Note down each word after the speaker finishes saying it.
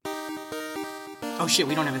Oh shit,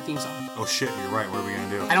 we don't have a theme song. Oh shit, you're right. What are we gonna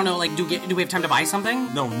do? I don't know, like, do we have time to buy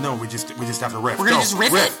something? No, we just have to riff. We're gonna just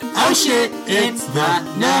riff it? Oh shit, it's the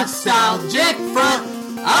Nostalgic Front,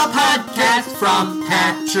 a podcast from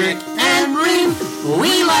Patrick and Reem.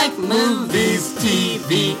 We like movies,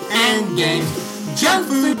 TV, and games, junk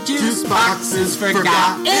food, juice boxes,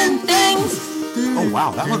 forgotten things. Oh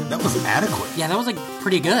wow, that was adequate. Yeah, that was, like,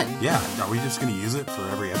 pretty good. Yeah, are we just gonna use it for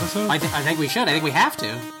every episode? I think we should. I think we have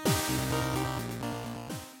to.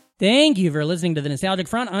 Thank you for listening to the Nostalgic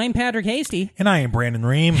Front. I'm Patrick Hasty. And I am Brandon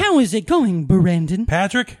Ream. How is it going, Brandon?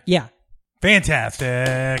 Patrick? Yeah.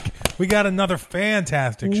 Fantastic. We got another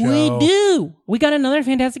fantastic show. We do. We got another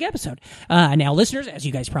fantastic episode. Now, listeners, as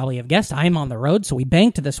you guys probably have guessed, I'm on the road, so we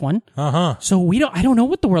banked this one. Uh-huh. So I don't know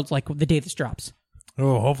what the world's like the day this drops.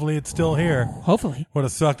 Oh, hopefully it's still here. Hopefully. Would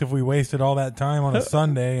have sucked if we wasted all that time on a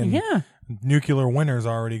Sunday and nuclear winter's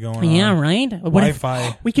already going on. Yeah, right?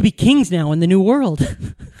 Wi-Fi. We could be kings now in the new world.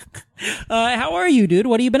 How are you, dude?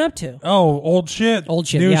 What have you been up to? Oh, old shit. Old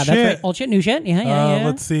shit. New Yeah, shit. that's right. Old shit, new shit. Yeah.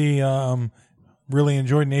 Let's see. Really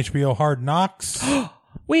enjoyed an HBO Hard Knocks.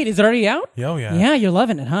 Wait, is it already out? Oh, yeah. Yeah, you're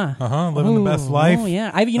loving it, huh? Living the best life. Oh,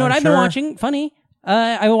 yeah. You know what I've been watching? Funny.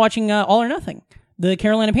 I've been watching All or Nothing, the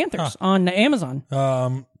Carolina Panthers on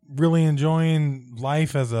Amazon. Really enjoying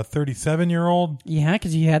life as a 37-year-old. Yeah,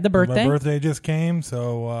 because you had the birthday. My birthday just came,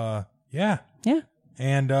 so yeah. Yeah.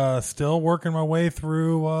 And still working my way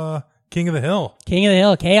through King of the Hill. King of the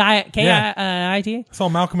Hill, K-I-T? I saw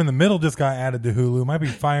Malcolm in the Middle just got added to Hulu. Might be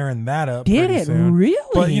firing that up Did pretty it? soon. Really?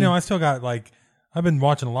 But, I still got, I've been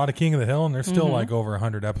watching a lot of King of the Hill, and there's still, over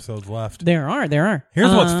 100 episodes left. There are.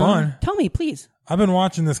 Here's what's fun. Tell me, please. I've been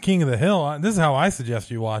watching this King of the Hill. This is how I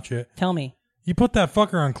suggest you watch it. Tell me. You put that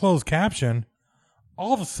fucker on closed caption,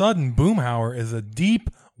 all of a sudden, Boomhauer is a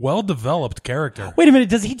deep, well-developed character. Wait a minute,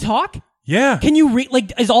 does he talk? Yeah. Can you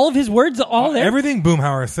read, is all of his words all there? Everything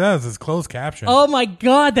Boomhauer says is closed caption. Oh my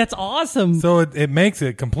god, that's awesome. So it makes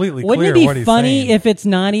it completely clear what he's saying. Wouldn't it be funny if it's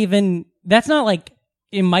not even, that's not like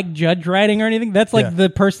in Mike Judge writing or anything? That's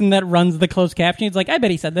the person that runs the closed caption. It's like, I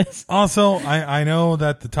bet he said this. Also, I know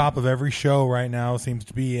that the top of every show right now seems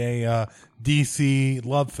to be a DC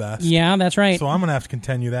love fest. Yeah, that's right. So I'm going to have to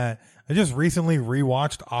continue that. I just recently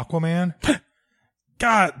rewatched Aquaman.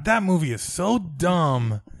 God, that movie is so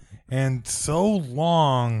dumb and so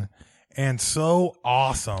long and so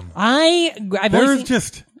awesome. I've only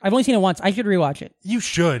seen it once. I should rewatch it. You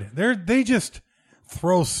should. They just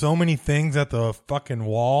throw so many things at the fucking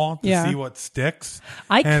wall to see what sticks.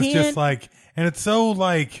 And it's just and it's so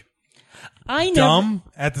dumb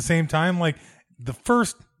at the same time. Like the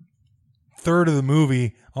first third of the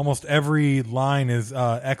movie, almost every line is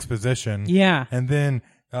exposition. Yeah. And then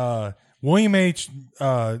Willem H.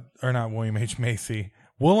 Dafoe.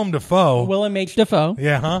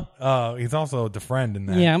 Yeah, he's also the friend in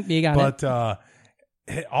that. Yeah, you got it. But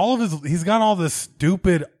he's got all this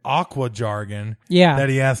stupid aqua jargon that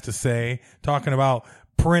he has to say, talking about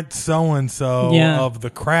Prince so-and-so of the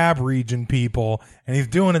crab region people, and he's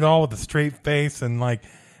doing it all with a straight face. And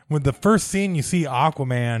with the first scene you see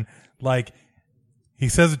Aquaman, he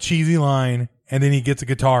says a cheesy line and then he gets a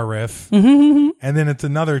guitar riff and then it's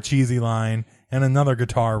another cheesy line and another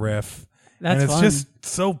guitar riff. And it's just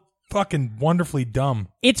so fucking wonderfully dumb.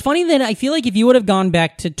 It's funny that I feel like if you would have gone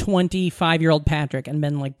back to 25-year-old Patrick and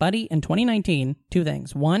been like, buddy, in 2019, two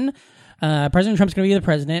things. One, President Trump's going to be the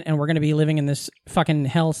president and we're going to be living in this fucking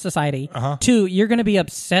hell society. Two, you're going to be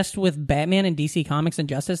obsessed with Batman and DC Comics and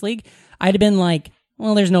Justice League. I'd have been like,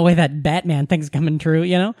 well, there's no way that Batman thing's coming true,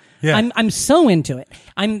 Yeah. I'm so into it.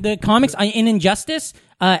 The comics in Injustice.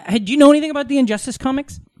 Do you know anything about the Injustice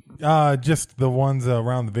comics? Just the ones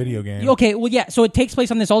around the video game. Okay, well, yeah. So it takes place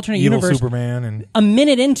on this alternate Evil universe. Superman and a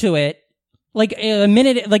minute into it,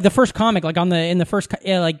 the first comic, in the first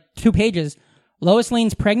 2 pages, Lois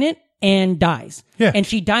Lane's pregnant and dies. Yeah, and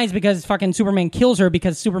she dies because fucking Superman kills her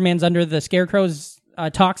because Superman's under the Scarecrow's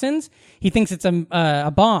toxins. He thinks it's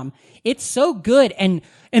a bomb. It's so good, and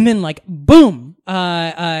then boom,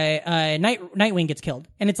 Nightwing gets killed,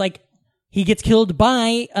 and it's he gets killed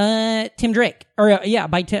by Tim Drake, or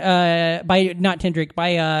by not Tim Drake,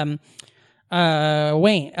 by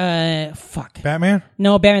Wayne. Batman?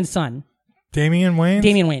 No, Batman's son. Damian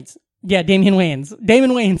Wayans. Yeah, Damian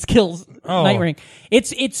Wayans kills Nightwing.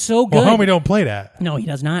 It's so good. Well, homie don't play that. No, he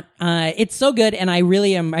does not. It's so good, and I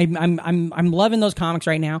really am. I'm loving those comics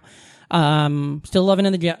right now. Still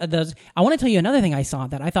loving those. I want to tell you another thing I saw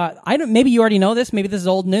that I thought maybe you already know this. Maybe this is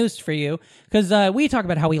old news for you because we talk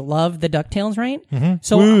about how we love the DuckTales, right? Mm-hmm.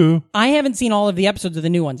 So I haven't seen all of the episodes of the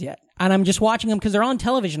new ones yet, and I'm just watching them because they're on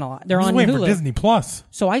television a lot. They're on waiting Hulu. for Disney Plus.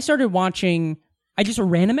 So I started watching. I just a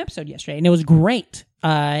random episode yesterday, and it was great.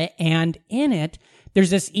 And in it,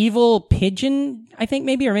 there's this evil pigeon, I think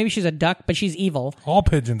maybe, or maybe she's a duck, but she's evil. All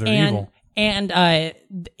pigeons are evil. And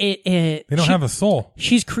they don't have a soul.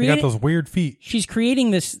 She's creating. They got those weird feet. She's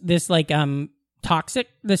creating this like toxin,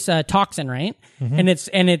 right? Mm-hmm.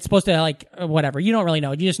 And it's supposed to like whatever. You don't really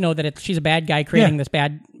know. You just know that she's a bad guy creating this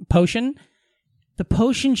bad potion. The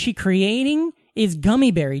potion she's creating is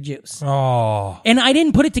gummy berry juice. Oh. And I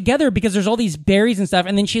didn't put it together because there's all these berries and stuff.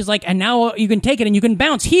 And then she's like, and now you can take it and you can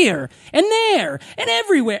bounce here and there and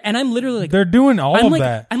everywhere. And I'm literally like, they're doing all of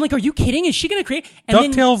that. I'm like, are you kidding? Is she going to create? And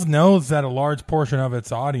DuckTales knows that a large portion of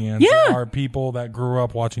its audience are people that grew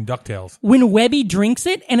up watching DuckTales. When Webby drinks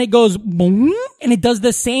it and it goes boom and it does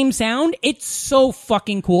the same sound, it's so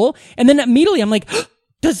fucking cool. And then immediately I'm like,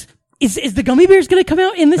 is the gummy bears going to come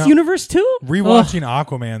out in this universe too? Rewatching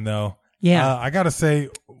Aquaman though. Yeah. I gotta say,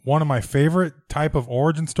 one of my favorite type of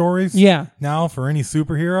origin stories now for any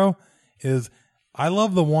superhero is I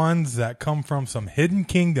love the ones that come from some hidden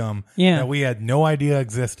kingdom that we had no idea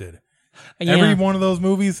existed. Yeah. Every one of those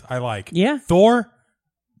movies I like. Yeah. Thor,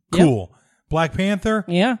 cool. Yep. Black Panther,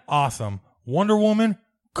 awesome. Wonder Woman,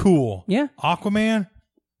 cool. Yeah. Aquaman,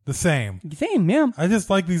 the same. Same, yeah. I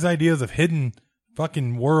just like these ideas of hidden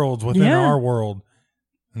fucking worlds within our world.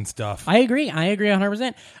 And stuff. I agree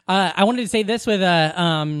 100%. I wanted to say this with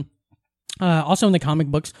also in the comic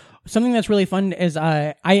books, something that's really fun is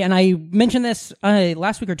I mentioned this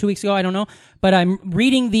last week or 2 weeks ago, I don't know, but I'm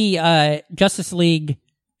reading the Justice League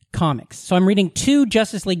comics. So I'm reading 2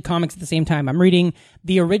 Justice League comics at the same time. I'm reading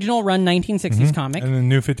the original run 1960s comic and the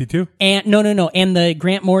New 52. And no, and the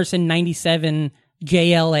Grant Morrison 97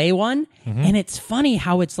 JLA one. And it's funny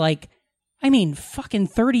how it's like, I mean, fucking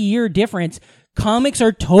 30-year difference. Comics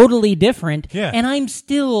are totally different, and I'm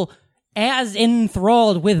still as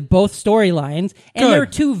enthralled with both storylines, and they're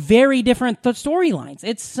 2 very different storylines.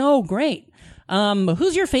 It's so great.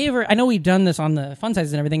 Who's your favorite? I know we've done this on the fun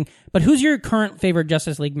sizes and everything, but who's your current favorite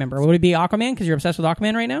Justice League member? Would it be Aquaman because you're obsessed with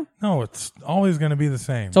Aquaman right now? No, it's always going to be the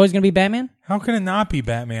same. It's always going to be Batman? How can it not be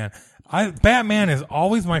Batman? Batman is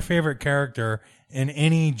always my favorite character in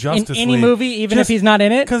any Justice League. In any movie, even if he's not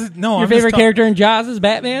in it? Your favorite character in Jaws is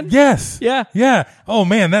Batman? Yes. Yeah. Yeah. Oh,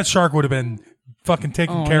 man, that shark would have been fucking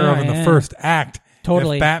taken care of in the first act.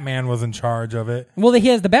 Totally. If Batman was in charge of it. Well, he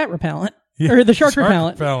has the bat repellent. Or the shark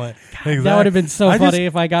repellent. God, exactly. That would have been so funny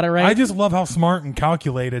if I got it right. I just love how smart and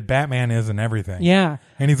calculated Batman is in everything. Yeah.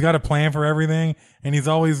 And he's got a plan for everything. And he's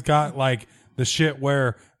always got like the shit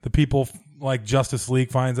where the people like Justice League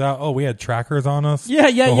finds out, oh, we had trackers on us the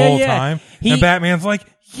whole time. And Batman's like,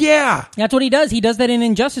 yeah. That's what he does. He does that in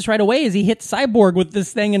Injustice right away is he hits Cyborg with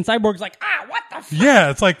this thing and Cyborg's like, what the fuck? Yeah,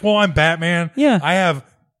 it's like, well, I'm Batman. Yeah. I have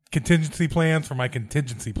contingency plans for my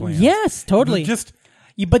contingency plans. Yes, totally.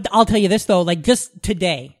 But I'll tell you this though, like just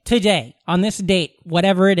today, on this date,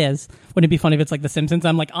 whatever it is, wouldn't it be funny if it's like The Simpsons?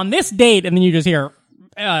 I'm like, on this date, and then you just hear,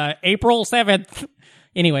 April 7th.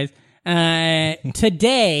 Anyways,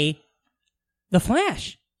 today, The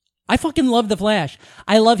Flash. I fucking love The Flash.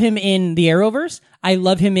 I love him in the Arrowverse. I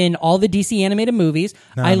love him in all the DC animated movies.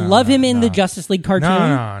 I love him in the Justice League cartoon.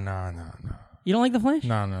 No. You don't like The Flash?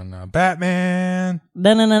 No. Batman.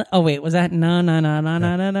 No. Oh, wait. Was that no,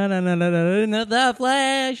 The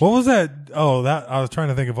Flash? What was that? Oh, I was trying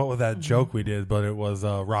to think of what was that joke we did, but it was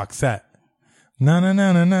Roxette. No.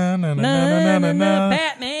 Batman.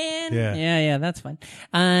 Yeah, that's fun.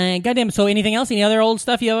 Goddamn. So anything else? Any other old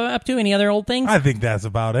stuff you up to? Any other old things? I think that's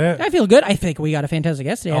about it. I feel good. I think we got a fantastic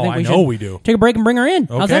guest today. I know we do. Take a break and bring her in.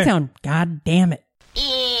 Okay. How's that sound? God damn it.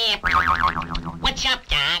 What's up,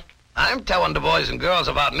 Doc? I'm telling the boys and girls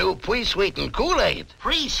about new pre-sweetened Kool-Aid.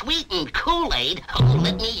 Pre-sweetened Kool-Aid? Oh,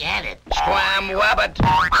 let me at it. Scram wabbit.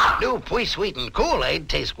 New pre-sweetened Kool-Aid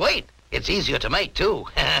tastes great. It's easier to make, too.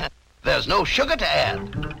 There's no sugar to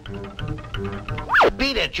add.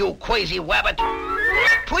 Beat it, you crazy wabbit.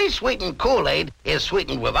 Pre-sweetened Kool-Aid is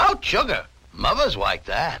sweetened without sugar. Mothers like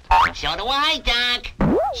that. So do I, Doc.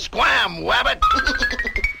 Scram wabbit.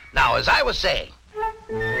 Now, as I was saying.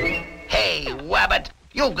 Hey, wabbit.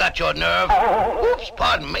 You've got your nerve. Oops,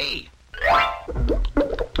 pardon me. Thanks,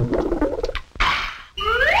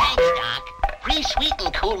 Doc.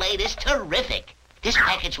 Pre-sweetened Kool-Aid is terrific. This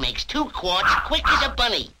package makes 2 quarts quick as a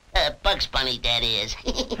bunny. Bugs Bunny, that is.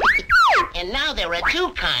 And now there are 2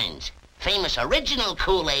 kinds. Famous original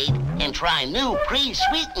Kool-Aid and try new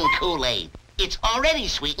pre-sweetened Kool-Aid. It's already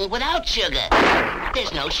sweetened without sugar.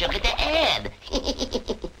 There's no sugar to add.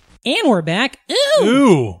 And we're back.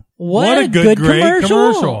 Ooh. What a great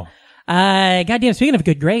commercial. Goddamn, speaking of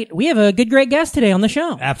good great, we have a good great guest today on the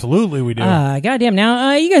show. Absolutely, we do. Goddamn,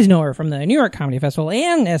 now, you guys know her from the New York Comedy Festival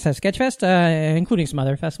and SF Sketchfest, including some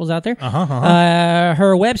other festivals out there.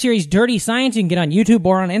 Her web series, Dirty Science, you can get on YouTube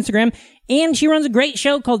or on Instagram. And she runs a great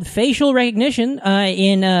show called Facial Recognition,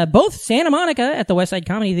 in, both Santa Monica at the West Side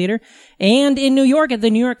Comedy Theater and in New York at the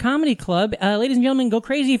New York Comedy Club. Ladies and gentlemen, go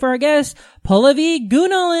crazy for our guest, Pallavi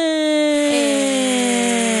Gunalan.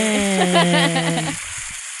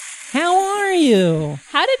 How are you?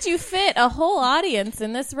 How did you fit a whole audience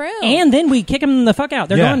in this room? And then we kick them the fuck out.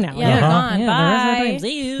 They're gone now. Yeah, they're gone. Yeah, bye.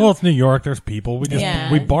 See you. Well, it's New York. There's people. We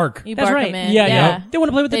just we bark. You That's bark right. them in. Yeah. They want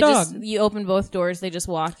to play with the dog. You open both doors. They just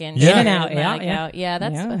walk in. Yeah. In and out. Yeah,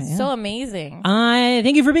 that's so amazing.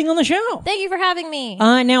 Thank you for being on the show. Thank you for having me.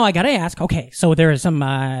 Now I gotta ask. Okay, so there is some.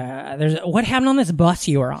 What happened on this bus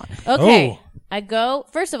you were on? Okay, Oh.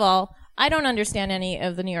 First of all, I don't understand any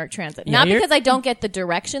of the New York Transit. Yeah, Not because I don't get the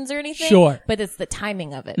directions or anything. Sure. But it's the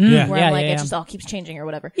timing of it. Yeah. Where Yeah, I'm like, yeah, it just all keeps changing or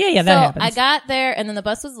whatever. Yeah, that so happens. I got there and then the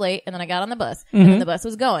bus was late and then I got on the bus and then the bus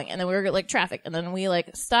was going and then we were like traffic and then we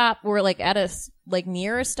like stopped. We're like at a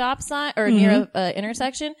near a stop sign or near a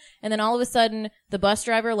intersection and then all of a sudden the bus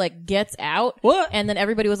driver like gets out. What? And then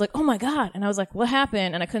everybody was like, oh my God. And I was like, what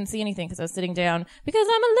happened? And I couldn't see anything because I was sitting down because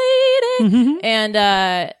I'm a lady. And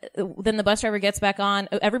then the bus driver gets back on.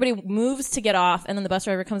 Everybody moves to get off and then the bus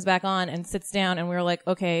driver comes back on and sits down and we were like,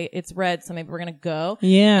 okay, it's red, so maybe we're gonna go.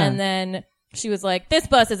 Yeah. And then she was like, this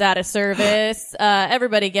bus is out of service.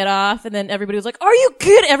 Everybody get off. And then everybody was like, are you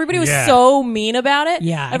kidding? Everybody was so mean about it.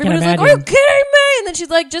 Yeah, I everybody was can like, are you imagine. kidding me? And then she's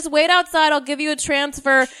like, just wait outside. I'll give you a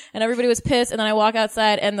transfer. And everybody was pissed. And then I walk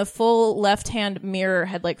outside and the full left-hand mirror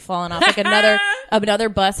had like fallen off. Like another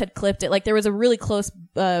bus had clipped it. Like there was a really close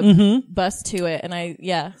bus to it.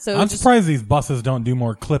 And so I'm surprised these buses don't do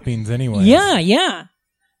more clippings anyway. Yeah.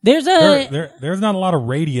 There's There's not a lot of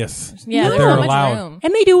radius. yeah, that there's they're not much allowed. room.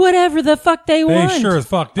 and they do whatever the fuck they want. They sure as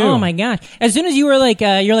fuck do. Oh my gosh! As soon as you were like,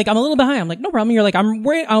 you're like, I'm a little behind. I'm like, no problem. You're like, I'm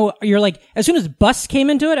worried. Oh, you're like, as soon as bus came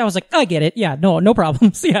into it, I was like, I get it. Yeah, no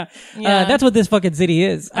problems. Yeah. That's what this fucking city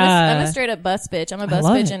is. I'm a straight up bus bitch. I'm a bus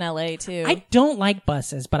love bitch it. in LA too. I don't like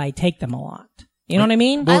buses, but I take them a lot. You know what I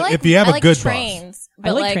mean? Well, if you have a good bus. trains, but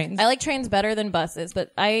I like trains. I like trains better than buses,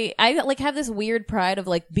 but I like have this weird pride of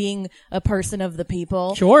like being a person of the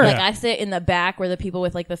people. Sure. Like Yeah. I sit in the back where the people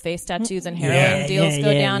with like the face tattoos and heroin deals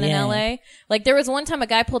go down in LA. Like there was one time a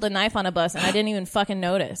guy pulled a knife on a bus and I didn't even fucking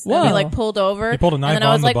notice. And Whoa. we like pulled over. He pulled a and knife then I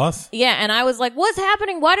was on the like, bus? Yeah, and I was like, what's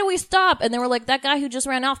happening? Why do we stop? And they were like, that guy who just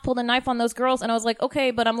ran off pulled a knife on those girls. And I was like,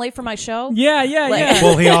 okay, but I'm late for my show. Yeah. Like-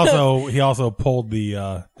 Well, he also pulled the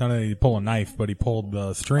not only did he pull a knife, but he pulled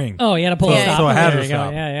the string. Oh, you had to pull a stop. So it had There to you go.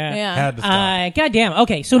 stop. Yeah. Yeah. Had to stop. Goddamn.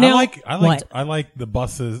 Okay, so now I like the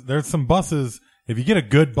buses. There's some buses. If you get a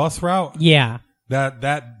good bus route, Yeah.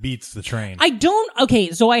 that beats the train. I don't. Okay,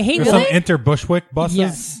 so I hate There's some inter-Bushwick buses.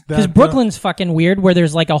 Yes, that, because Brooklyn's fucking weird. Where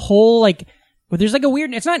there's like a whole like. Where there's like a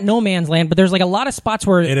weird. It's not no man's land, but there's like a lot of spots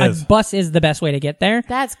where It a is. bus is the best way to get there.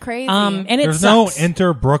 That's crazy. And it there's sucks. no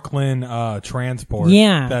inter-Brooklyn transport.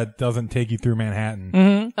 Yeah. that doesn't take you through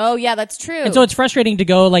Manhattan. oh yeah, that's true. And so it's frustrating to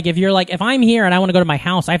go, like, if you're like, if I'm here and I want to go to my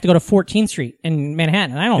house, I have to go to 14th Street in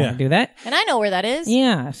Manhattan, and I don't want to do that. and I know where that is.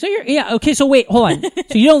 Yeah. So okay, so wait, hold on.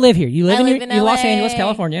 So you don't live here. You live I in, live in Los LA. Angeles,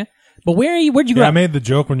 California. But where'd you grow Yeah, I up? made the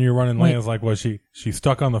joke when you were running late. I was like, was she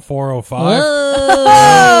stuck on the 405?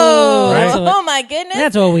 Oh, Right? oh my goodness.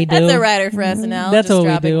 That's what we do. That's a writer for SNL. That's just what we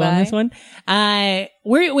dropping do by. on this one.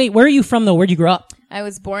 Where are you from though? Where'd you grow up? I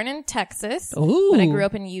was born in Texas, Ooh. but I grew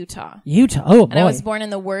up in Utah. Utah. Oh boy. And I was born in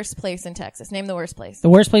the worst place in Texas. Name the worst place. The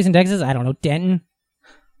worst place in Texas? I don't know. Denton?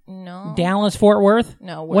 No. Dallas, Fort Worth?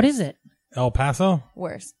 No, worse. What is it? El Paso?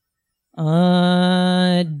 Worse. I've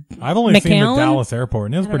only seen the McAllen? Dallas airport,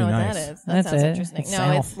 and it was I don't pretty know what nice. that is. That That's sounds it. interesting. It's No,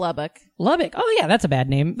 south. it's Lubbock. Lubbock. Oh yeah, that's a bad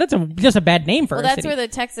name. That's just a bad name for Well, a that's city. where the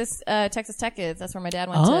Texas Tech is. That's where my dad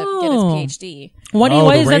went to Oh. get his PhD. Why the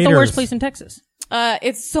is that the worst Raiders. place in Texas?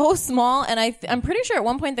 It's so small, and I'm pretty sure at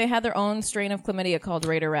one point they had their own strain of chlamydia called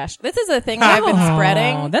Raider rash. This is a thing that I've been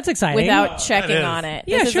spreading. That's exciting. Without checking is. on it.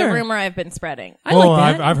 Yeah, This is sure. a rumor I've been spreading. I Well,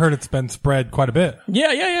 like that. I've heard it's been spread quite a bit.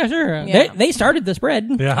 Yeah, sure. Yeah. They started the spread.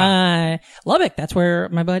 Yeah. Lubbock, that's where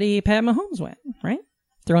my buddy Pat Mahomes went, right?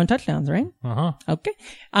 Throwing touchdowns, right? Uh-huh. Okay.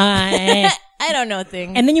 I don't know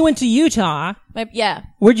things. And then you went to Utah. Yeah.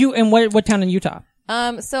 Where'd you, and what town in Utah?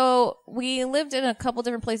 So we lived in a couple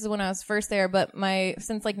different places when I was first there, but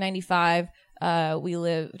since like 95, we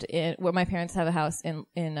lived in where my parents have a house in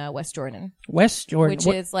West Jordan. West Jordan. Which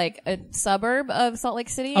is like a suburb of Salt Lake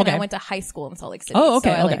City. And Okay. I went to high school in Salt Lake City. Oh,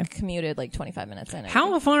 okay, So I okay. like commuted like 25 minutes in.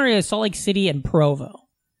 How far is Salt Lake City and Provo?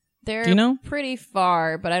 They're Do you know? pretty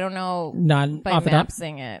far, but I don't know Not by off the top.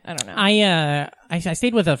 mapsing it. I don't know. I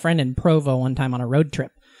stayed with a friend in Provo one time on a road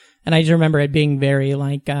trip, and I just remember it being very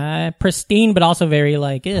like pristine, but also very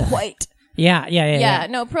like White. Yeah.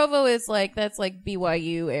 No, Provo is like that's like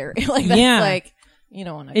BYU area. Like that's like you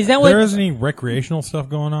don't want to. Is that what? There isn't any recreational stuff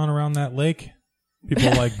going on around that lake? People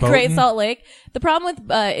like boating? Great Salt Lake. The problem with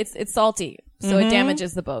it's salty, so it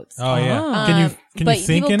damages the boats. Oh yeah. Can you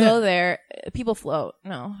sink in it? But people go there. People float.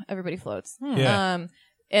 No, everybody floats. Yeah.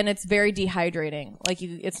 And it's very dehydrating. Like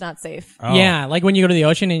it's not safe. Oh. Yeah, like when you go to the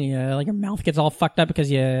ocean and like your mouth gets all fucked up because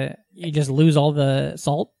you just lose all the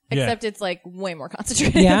salt. Except it's like way more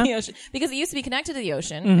concentrated in the ocean because it used to be connected to the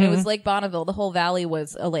ocean. It was Lake Bonneville. The whole valley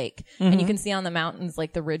was a lake, and you can see on the mountains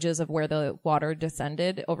like the ridges of where the water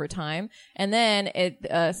descended over time. And then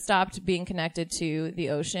it stopped being connected to the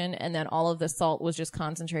ocean, and then all of the salt was just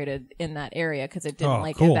concentrated in that area because it didn't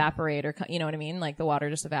evaporate or you know what I mean? Like the water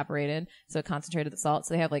just evaporated, so it concentrated the salt.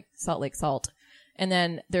 So they have like Salt Lake salt. And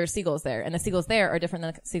then there are seagulls there, and the seagulls there are different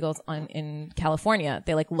than the seagulls in California.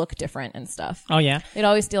 They like look different and stuff. Oh yeah, they'd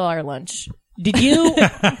always steal our lunch. Did you?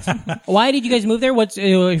 Why did you guys move there? What's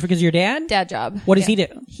because of your dad? Dad job. What does he do?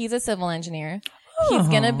 He's a civil engineer. He's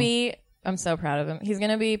gonna be. I'm so proud of him. He's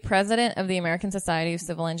going to be president of the American Society of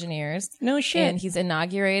Civil Engineers. No shit. And he's going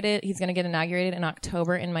to get inaugurated in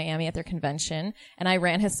October in Miami at their convention. And I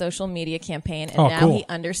ran his social media campaign, and now he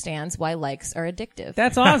understands why likes are addictive.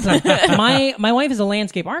 That's awesome. My wife is a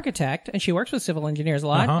landscape architect, and she works with civil engineers a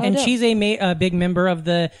lot. And she's a big member of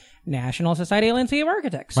the National Society of Landscape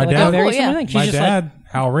Architects. So my dad, my dad,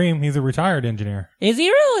 Hal Ream, he's a retired engineer. Is he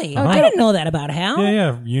really? I didn't know that about Hal.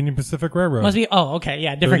 Yeah, Union Pacific Railroad. Must be. Oh, okay,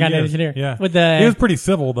 yeah, different kind of engineer. Yeah, he was pretty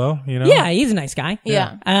civil though. You know. Yeah, he's a nice guy.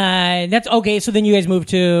 Yeah. That's okay. So then you guys moved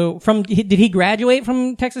did he graduate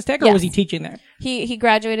from Texas Tech or was he teaching there? He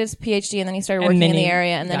graduated his PhD and then he started working in the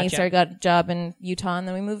area and then he got a job in Utah and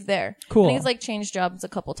then we moved there. Cool. And he's like changed jobs a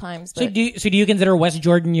couple times. But... So do you consider West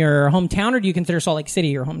Jordan your hometown or do you consider Salt Lake City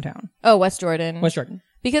your hometown? Oh, West Jordan.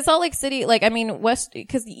 Because Salt Lake City, like, I mean,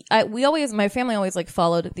 my family always like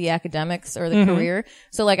followed the academics or the career.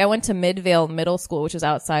 So like I went to Midvale Middle School, which is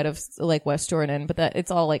outside of like West Jordan, but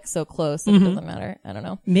it's all like so close that it doesn't matter. I don't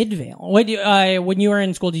know. Midvale. When you were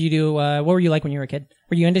in school, did you do, what were you like when you were a kid?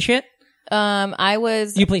 Were you into shit? I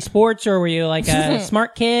was. Did you play sports or were you like a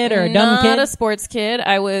smart kid or a dumb kid? Not a sports kid.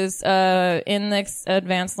 I was, in the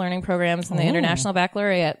advanced learning programs in the International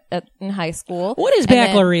Baccalaureate in high school. What is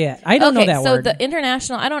baccalaureate? I don't know that word. So the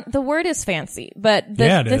international, the word is fancy, but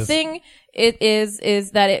the thing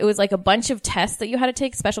is that it was like a bunch of tests that you had to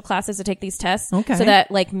take, special classes to take these tests. Okay. So that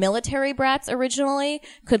like military brats originally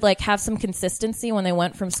could like have some consistency when they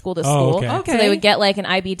went from school to school. Okay. So they would get like an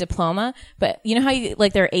IB diploma, but you know how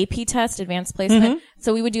their AP test, advanced placement?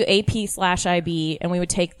 So we would do AP/IB and we would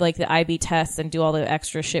take like the IB tests and do all the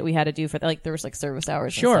extra shit we had to do for like, there was like service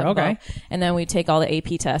hours. Sure. And stuff involved. And then we'd take all the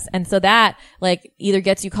AP tests. And so that like either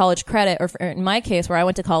gets you college credit or in my case where I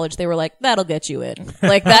went to college, they were like, that'll get you in.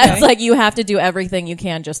 Like that's like you have to do everything you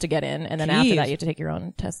can just to get in. And then after that, you have to take your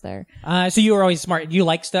own test there. So you were always smart. Do you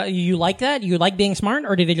like stuff? You like that? You like being smart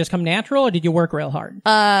or did it just come natural or did you work real hard?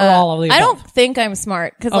 Or all of the above? I don't think I'm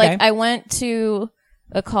smart because like I went to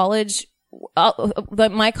a college.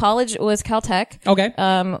 My college was Caltech.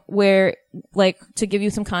 Okay. Where like to give you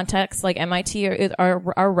some context, like MIT are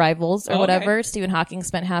rivals or whatever. Stephen Hawking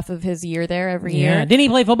spent half of his year there every year. Didn't he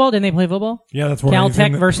play football? Didn't they play football? Yeah, that's why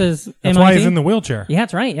Caltech versus MIT. That's why he's in the wheelchair. Yeah,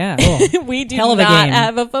 that's right. Yeah. Cool. We do not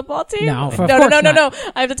have a football team. No, no.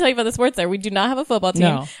 I have to tell you about the sports there. We do not have a football team.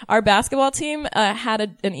 No. Our basketball team had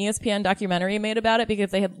an ESPN documentary made about it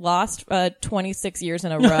because they had lost 26 years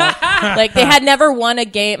in a row. Like they had never won a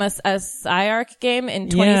game, a SIARC game in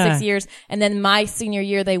 26 years. And then my senior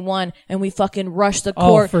year they won and we fucking rushed the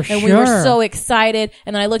court and we were so excited.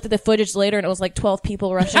 And then I looked at the footage later and it was like 12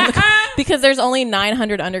 people rushing the court because there's only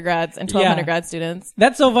 900 undergrads and 1,200 grad students.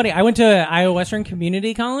 That's so funny. I went to Iowa Western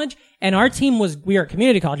Community College and our team we were a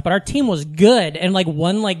community college, but our team was good and like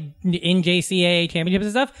won like NJCAA championships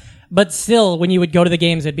and stuff. But still, when you would go to the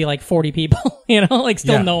games, it'd be like 40 people, you know, like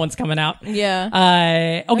still no one's coming out.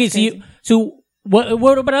 Yeah. Okay.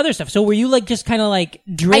 What about other stuff? So were you like just kind of like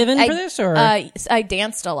driven for this or? I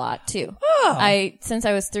danced a lot too. Oh. Since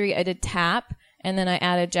I was 3, I did tap. And then I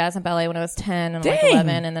added jazz and ballet when I was 10 and like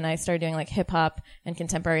 11. And then I started doing like hip hop and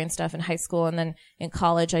contemporary and stuff in high school. And then in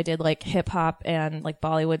college, I did like hip hop and like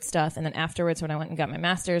Bollywood stuff. And then afterwards, when I went and got my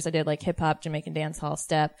master's, I did like hip hop, Jamaican dance hall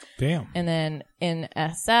step. Damn. And then in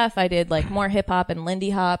SF, I did like more hip hop and Lindy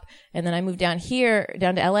hop. And then I moved down to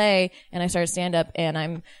LA and I started stand up and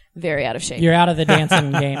I'm very out of shape. You're out of the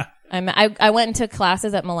dancing game. I went into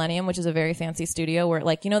classes at Millennium, which is a very fancy studio where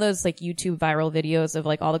like, you know, those like YouTube viral videos of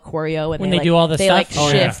like all the choreo and when they like, do all the they stuff.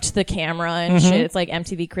 like shift the camera and shit. It's like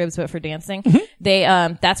MTV Cribs, but for dancing. They,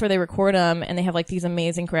 that's where they record them and they have like these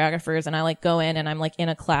amazing choreographers. And I like go in and I'm like in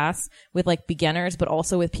a class with like beginners, but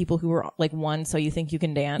also with people who are like one, so you think you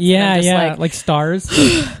can dance. Yeah, and I'm just, like stars.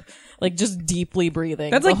 like just deeply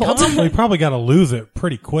breathing. That's the like whole time. Well, you probably got to lose it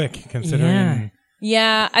pretty quick considering.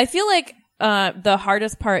 Yeah, I feel like the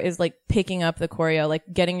hardest part is like picking up the choreo, like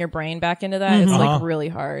getting your brain back into that. It's like really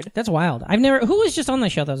hard. That's wild. Who was just on the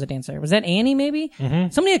show that was a dancer? Was that Annie maybe?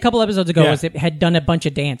 Somebody a couple episodes ago had done a bunch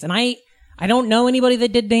of dance, and I don't know anybody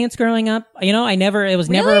that did dance growing up. You know, it was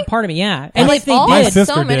never a part of me. Yeah. And if they did. My sister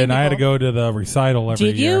so many did, and I had to people. go to the recital every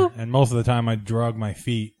Did year. you? And most of the time I drug my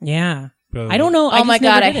feet. Yeah. I don't know. Oh my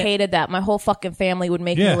God, I hated that. My whole fucking family would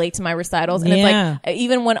make me late to my recitals. And it's like,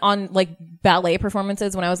 even when on like ballet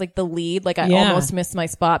performances, when I was like the lead, like I almost missed my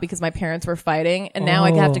spot because my parents were fighting. And now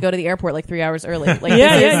I have to go to the airport like 3 hours early. Like,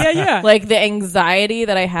 yeah. Like the anxiety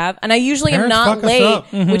that I have. And I usually am not late,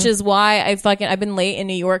 which is why I've been late in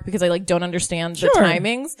New York because I like don't understand the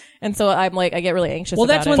timings. And so I'm like, I get really anxious about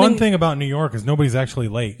that's it. one Fun thing about New York is nobody's actually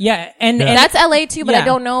late. Yeah. And that's LA too, but I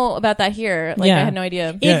don't know about that here. Like I had no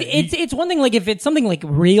idea. It's one thing, like if it's something like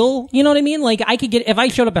real, you know what I mean? Like I could if I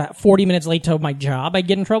showed up at 40 minutes late to my job, I'd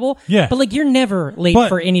get in trouble. Yeah. But like you're never late But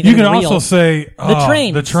for anything you can real. also say,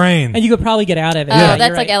 the train. And you could probably get out of it. Oh, Yeah, that's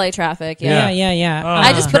you're like right. LA traffic. Yeah.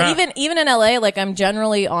 I just, but even in LA, like I'm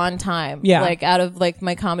generally on time. Yeah. Like out of like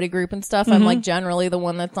my comedy group and stuff, I'm like generally the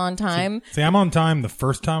one that's on time. See, I'm on time the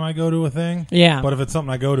first time I go to a thing. Yeah. But if it's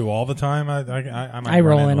something I go to all the time, I might I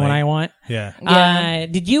roll run in late. when I want. Yeah.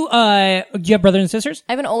 Do you have brothers and sisters?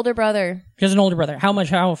 I have an older brother. Just an older brother.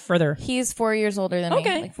 How further? He's 4 years older than me.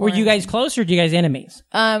 Okay. Like Were you guys close or were you guys enemies?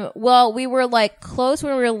 Well, we were like close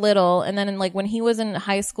when we were little, and then like when he was in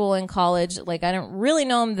high school and college, like I didn't really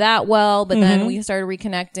know him that well, but then we started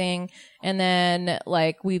reconnecting, and then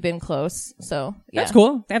like we've been close. So yeah. That's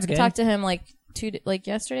cool. That's good. I talked to him like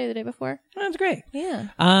yesterday, the day before. That's great.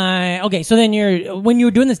 Yeah. Okay. So then when you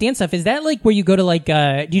were doing this dance stuff, is that like where you go to like,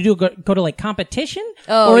 do you go to like competition?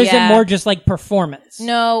 Oh, or is yeah. it more just like performance?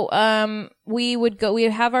 No, we would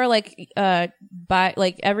have our like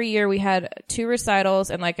every year we had 2 recitals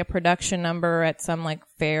and like a production number at some like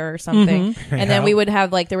fair or something. And then we would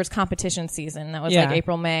have like, there was competition season that was like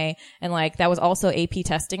April, May. And like, that was also AP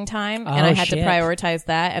testing time. And I had to prioritize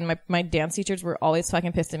that. And my dance teachers were always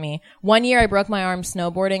fucking pissed at me. One year I broke my arm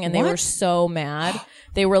snowboarding and they were so mad.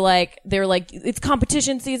 They were like, it's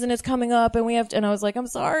competition season is coming up and we have to, and I was like, I'm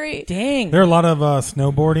sorry. Dang. There are a lot of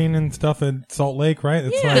snowboarding and stuff at Salt Lake, right?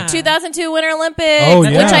 It's The 2002 Winter Olympics, Oh,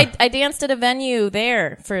 yeah. which I danced at a venue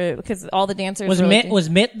there because all the dancers Was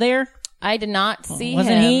Mitt there? I did not see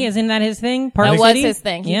Wasn't him. he? Isn't that his thing? That Party was City? his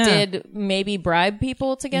thing. He did maybe bribe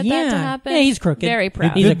people to get that to happen. Yeah, he's crooked. Very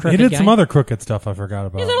proud. He's a He crooked did guy. some other crooked stuff I forgot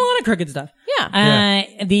about. He's done a lot of crooked stuff. Yeah.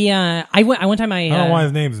 I one time I don't know why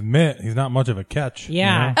his name's Mitt. He's not much of a catch.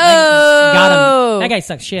 Yeah. You know? Got him. That guy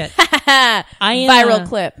sucks shit. Viral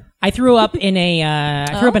clip. I threw up in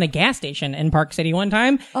a gas station in Park City one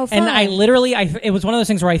time. Oh, and fun. I literally it was one of those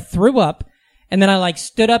things where I threw up and then I like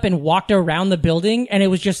stood up and walked around the building and it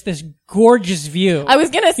was just this gorgeous view. I was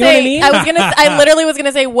gonna say, You know what I mean? I literally was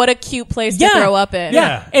gonna say, what a cute place to throw up in.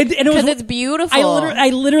 Yeah. And it was, Because it's beautiful. I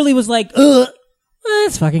literally was like, ugh,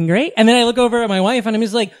 that's fucking great. And then I look over at my wife and I'm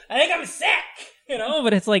just like, I think I'm sick. You know,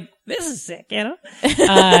 but it's like, this is sick, you know?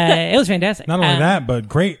 It was fantastic. Not only that, but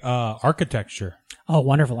great architecture. Oh,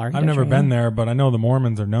 wonderful architecture. I've never been there, but I know the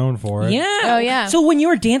Mormons are known for it. Yeah. Oh, yeah. So when you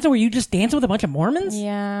were dancing, were you just dancing with a bunch of Mormons?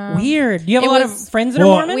 Yeah. Weird. Do you have It a lot of was- friends that are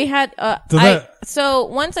Mormon? We had, so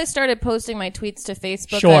once I started posting my tweets to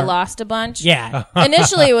Facebook, Sure. I lost a bunch. Yeah.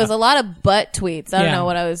 Initially, it was a lot of butt tweets. I don't know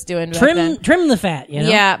what I was doing back then. Trim the fat, you know?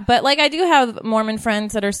 Yeah, but like I do have Mormon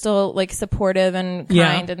friends that are still like supportive and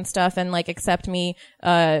kind and stuff and like accept me,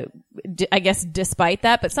 I guess despite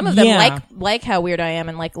that, but some of them like how weird I am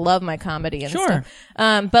and like love my comedy and stuff.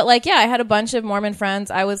 But like, yeah, I had a bunch of Mormon friends.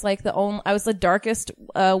 I was like I was the darkest,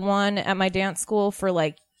 one at my dance school for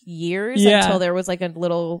like years until there was like a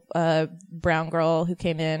little, brown girl who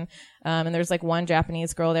came in. And there's like one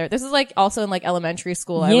Japanese girl there. This is like also in like elementary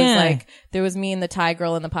school. I was like, there was me and the Thai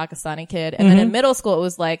girl and the Pakistani kid. And then in middle school, it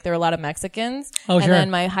was like, there were a lot of Mexicans. And then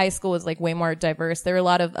my high school was like way more diverse. There were a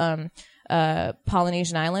lot of,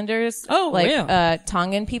 Polynesian Islanders.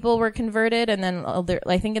 Tongan people were converted. And then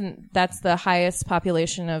I think that's the highest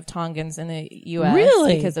population of Tongans in the U.S.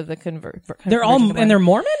 Really? Because of the They're all, and they're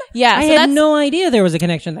Mormon? Yeah. I had no idea there was a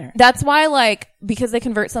connection there. That's why, like, because they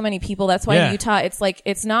convert so many people, that's why in Utah, it's like,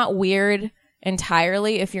 it's not weird.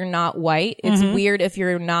 entirely if you're not white. It's weird if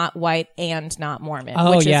you're not white and not Mormon,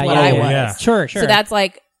 Oh, which yeah, is what yeah, I yeah. was. Sure. So that's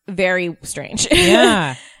like very strange.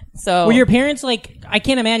 Yeah. So were your parents like, I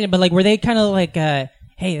can't imagine, but like, were they kind of like,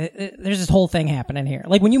 hey, there's this whole thing happening here.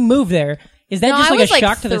 Like when you move there, is that just I like was a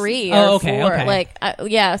shock to the 3 Oh, or okay, 4. okay. Like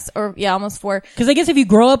almost 4. Because I guess if you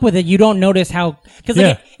grow up with it, you don't notice how. Because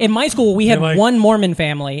like, Yeah. in my school, we had like- one Mormon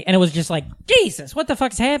family, and it was just like, Jesus, what the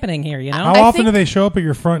fuck's happening here? You know? How often do they show up at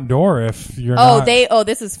your front door if you're not?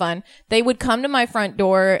 This is fun. They would come to my front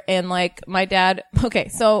door and like my dad. Okay,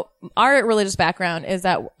 so our religious background is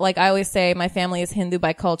that, like I always say, my family is Hindu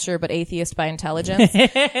by culture but atheist by intelligence.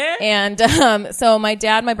 And so my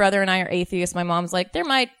dad, my brother, and I are atheists. My mom's like, there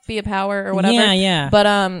might be a power or whatever. Yeah.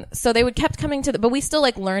 But so they would kept coming to but we still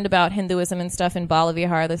like learned about Hinduism and stuff in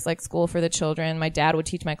Pallavi, this like school for the children. My dad would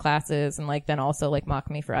teach my classes and like then also like mock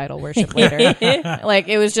me for idol worship later. Like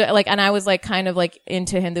it was just like, and I was like kind of like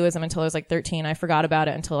into Hinduism until I was like 13. I forgot about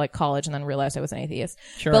it until like college and then realized I was an atheist.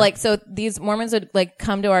 Sure. But like, so these Mormons would like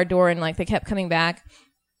come to our door and like they kept coming back.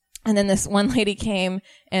 And then this one lady came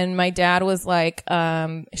and my dad was like,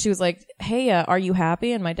 she was like, hey, are you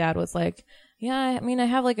happy? And my dad was like, yeah, I mean, I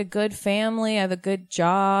have like a good family. I have a good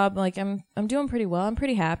job. Like I'm doing pretty well. I'm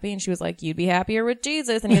pretty happy. And she was like, you'd be happier with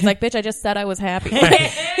Jesus. And he was like, bitch, I just said I was happy.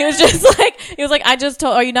 He was like, I just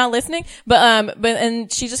told, are you not listening? But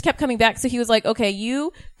and she just kept coming back. So he was like, okay,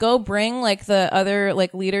 you go bring like the other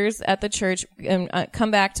like leaders at the church and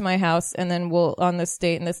come back to my house. And then we'll on this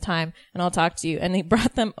date and this time and I'll talk to you. And he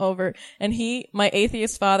brought them over and my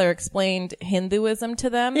atheist father explained Hinduism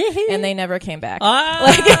to them and they never came back.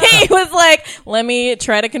 Like he was like, let me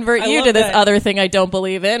try to convert you to this other thing I don't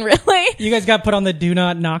believe in, really. You guys got put on the do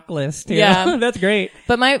not knock list. Yeah. That's great.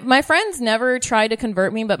 But my friends never tried to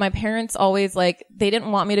convert me, but my parents always like, they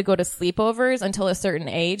didn't want me to go to sleepovers until a certain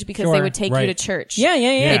age because they would take you to church.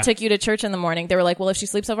 Yeah. They took you to church in the morning. They were like, well, if she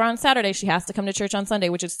sleeps over on Saturday, she has to come to church on Sunday,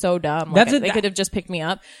 which is so dumb. Like, they could have just picked me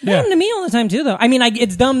up. That happened to me all the time too, though. I mean,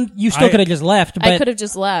 it's dumb. You still could have just left. But I could have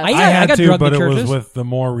just left. I had got to, drugged but to it churches. was with the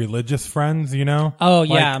more religious friends, you know? Oh,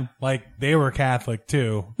 yeah. Like they were Catholic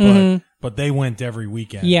too, but they went every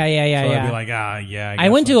weekend. Yeah. So I'd be like, yeah. I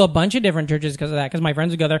went to a bunch of different churches because of that, because my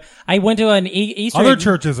friends would go there. I went to an Easter Other egg-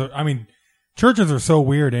 churches churches are so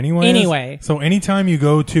weird anyway. So anytime you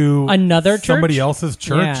go to another church? somebody else's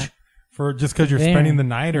church Yeah. for just because you're spending the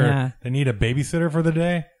night or they need a babysitter for the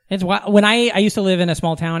day. It's when I used to live in a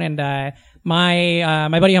small town and my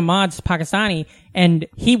buddy Ahmad's Pakistani and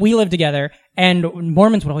we lived together and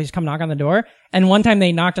Mormons would always come knock on the door. And one time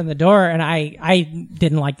they knocked on the door and I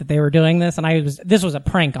didn't like that they were doing this and this was a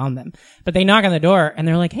prank on them. But they knock on the door and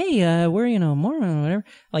they're like, hey, we're, Mormon or whatever,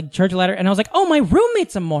 like church letter. And I was like, oh, my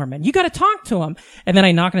roommate's a Mormon. You got to talk to him. And then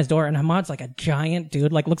I knock on his door and Ahmad's like a giant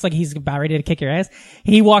dude, like looks like he's about ready to kick your ass.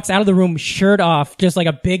 He walks out of the room, shirt off, just like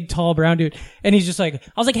a big, tall, brown dude. And he's just like,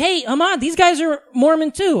 I was like, hey, Ahmad, these guys are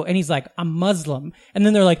Mormon too. And he's like, I'm Muslim. And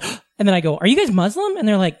then they're like, and then I go, are you guys Muslim? And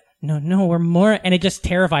they're like, no, we're more, and it just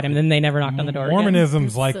terrified him. And then they never knocked on the door.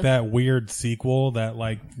 Mormonism's like that weird sequel that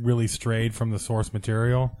like really strayed from the source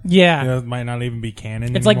material. Yeah, it might not even be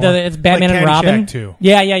canon. It's anymore. like it's Batman like and Robin too.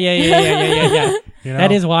 Yeah.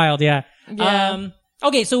 That is wild. Yeah.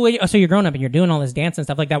 Okay, so you're growing up and you're doing all this dance and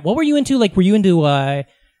stuff like that. What were you into? Like, were you into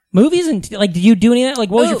movies and like, did you do any of that? Like,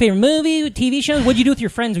 what was your favorite movie, TV shows? What'd you do with your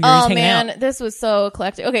friends when you were just hanging out? Oh man, this was so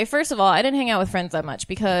eclectic. Okay, first of all, I didn't hang out with friends that much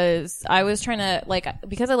because I was trying to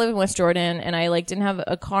because I live in West Jordan and I didn't have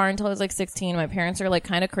a car until I was 16. My parents are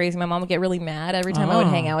kind of crazy. My mom would get really mad every time I would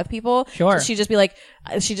hang out with people. Sure. So she'd just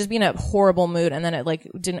be in a horrible mood and then it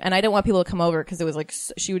didn't, and I didn't want people to come over because it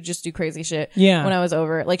was she would just do crazy shit. Yeah. When I was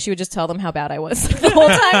over, she would just tell them how bad I was the whole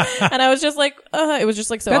time, and I was just it was just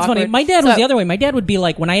so. That's awkward. funny. My dad was the other way. My dad would be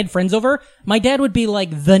like, when I had friends over, my dad would be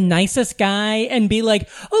like the nicest guy and be like,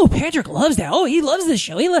 oh, Patrick loves that. Oh, he loves this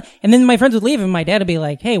show. And then my friends would leave and my dad would be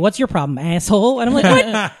like, hey, what's your problem, asshole? And I'm like, what?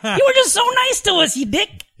 You were just so nice to us, you dick.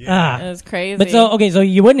 Yeah. It was crazy. But so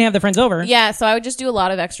you wouldn't have the friends over. Yeah, so I would just do a lot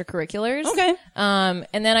of extracurriculars. Okay.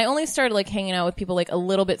 And then I only started hanging out with people a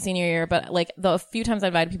little bit senior year, but the few times I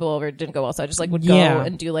invited people over, it didn't go well. So I just would go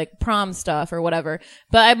and do prom stuff or whatever.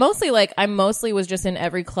 But I mostly was just in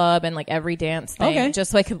every club and every dance thing just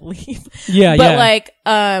so I could leave. Yeah. But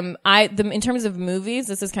in terms of movies,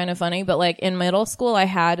 this is kind of funny, but in middle school, I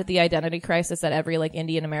had the identity crisis that every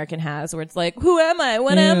Indian American has where it's who am I?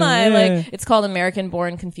 What am I? It's called American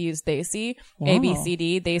Born confuse Desi. Wow.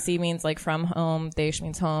 ABCD. Desi means like from home. Desh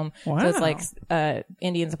means home. Wow. So it's like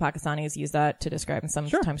Indians and Pakistanis use that to describe, and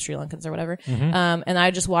sometimes Sri Lankans or whatever. Mm-hmm. And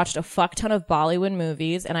I just watched a fuck ton of Bollywood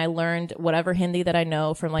movies, and I learned whatever Hindi that I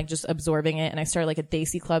know from like just absorbing it. And I started like a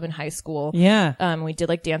Desi club in high school. Yeah. We did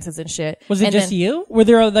like dances and shit. Was it and just then, you? Were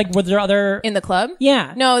there other in the club?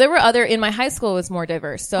 Yeah. No, there were other. In my high school, it was more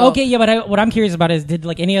diverse. So okay, yeah, but what I'm curious about is, did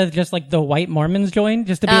like any of just like the white Mormons join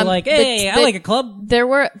just to be like, hey, I like a club? There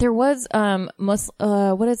was there was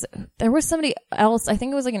somebody else. I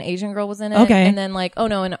think it was like an Asian girl was in it. Okay. And then like, oh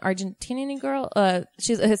no, an Argentinian girl.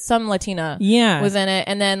 She's some Latina. Yeah. Was in it,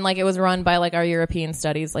 and then like it was run by like our European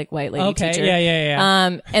studies like white lady Okay, teacher.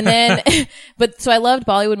 yeah. And then, but so I loved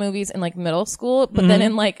Bollywood movies in like middle school, but then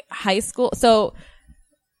in like high school, so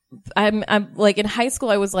I'm like in high school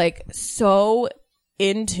I was like so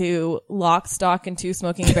into Lock, Stock, and Two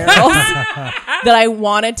Smoking Barrels that I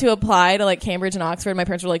wanted to apply to like Cambridge and Oxford. My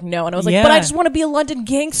parents were like, no. And I was like, but I just want to be a London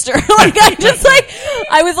gangster. Like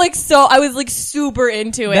I was like super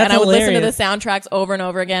into it. That's and I would hilarious. listen to the soundtracks over and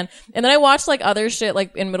over again. And then I watched like other shit.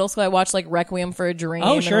 Like in middle school, I watched like Requiem for a Dream.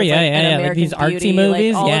 Oh, sure. and it was, Yeah. An Like American these artsy Beauty,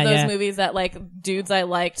 movies. Like all of those Yeah. movies that like dudes I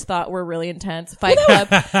liked thought were really intense. Fight Club.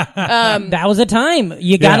 That was a time.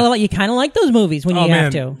 You gotta, you kind of like those movies when you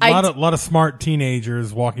have to. A lot of smart teenagers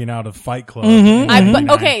walking out of Fight Club.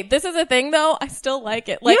 But okay, this is a thing though. I still like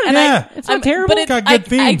it. Like, it's not terrible. But It's got good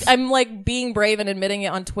themes. I'm like being brave and admitting it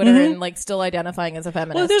on Twitter and like still identifying as a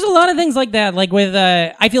feminist. Well, there's a lot of things like that. Like with,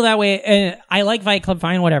 I feel that way. I like Fight Club,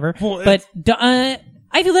 fine, whatever. Well, but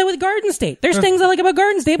I feel that with Garden State. There's things I like about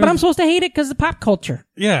Garden State, but I'm supposed to hate it because of pop culture.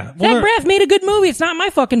 Yeah. Zach Braff made a good movie. It's not my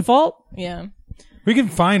fucking fault. Yeah. We can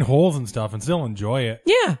find holes and stuff and still enjoy it.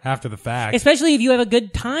 Yeah. After the fact. Especially if you have a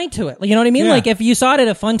good tie to it. You know what I mean? Yeah. Like if you saw it at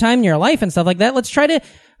a fun time in your life and stuff like that, let's try to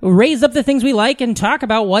raise up the things we like and talk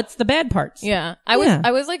about what's the bad parts. Yeah. I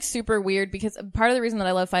was like super weird because part of the reason that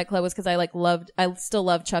I love Fight Club was because I still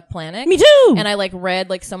love Chuck Palahniuk. Me too. And I like read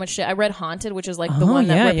like so much shit. I read Haunted, which is like the one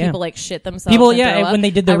where people like shit themselves. People, and throw up. when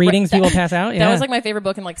they did the readings, people pass out. Yeah. That was like my favorite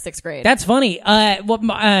book in like 6th grade. That's funny.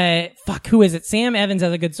 Who is it? Sam Evans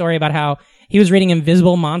has a good story about how he was reading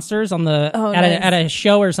Invisible Monsters on at a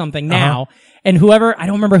show or something now. And I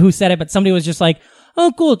don't remember who said it, but somebody was just like,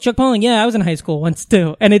 oh, cool, Chuck Palahniuk. Yeah, I was in high school once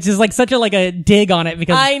too. And it's just like such a dig on it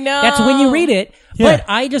because I know that's when you read it. Yeah. But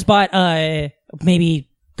I just bought, maybe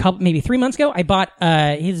 3 months ago, I bought,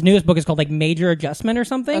 his newest book is called like Major Adjustment or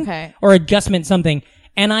something. Okay. Or Adjustment something.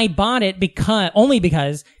 And I bought it only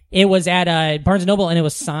because it was at Barnes & Noble and it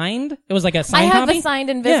was signed. It was like a signed I have copy. the signed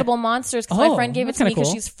Invisible Monsters because my friend gave it that's to me kinda because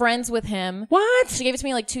cool. she's friends with him. What? She gave it to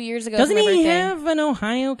me like 2 years ago. Doesn't for my he birthday. have an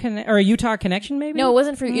Ohio or a Utah connection maybe? No, it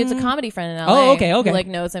wasn't for you. It's a comedy friend in LA. Oh, okay. Who like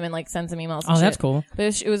knows him and like sends him emails. And Oh, that's shit. cool.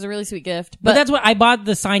 But it was a really sweet gift. But that's what I bought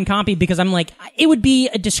the signed copy because I'm like, it would be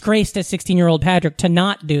a disgrace to 16-year-old Patrick to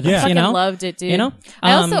not do this. Yeah. You I know, loved it, dude. You know,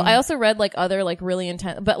 I also read like other like really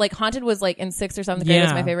intense, but like Haunted was like in 6th or 7th grade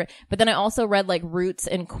was my favorite. But then I also read like Roots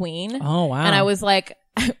and Queen. Oh wow! And I was like,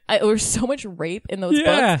 there was so much rape in those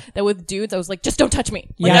books that with dudes, I was like, just don't touch me.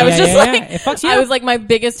 Like, Yeah, I was just like, it fucks you I up. was like, my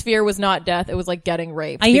biggest fear was not death; it was like getting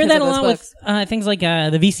raped. I hear because that of a those lot books. with things like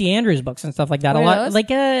the V.C. Andrews books and stuff like that. What a are lot those?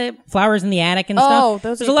 like Flowers in the Attic and Oh, stuff.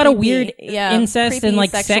 those There's are a lot of creepy. weird Yeah, incest creepy, and like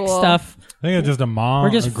sex sexual. stuff. I think it's just a mom Or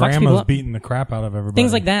or just fucks people grandma's up. beating the crap out of everybody.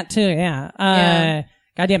 Things like that too. Yeah. Yeah.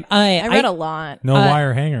 Goddamn. I read a lot. No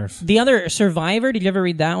wire hangers. The other Survivor. Did you ever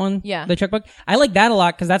read that one? Yeah. The Chuck book. I like that a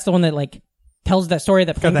lot because that's the one that like tells that story of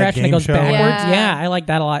that plane that crash and it game goes show. backwards. Yeah. Yeah, I like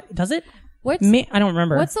that a lot. Does it? I don't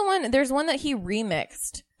remember. What's the one? There's one that he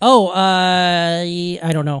remixed. Oh, I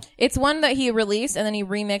don't know. It's one that he released and then he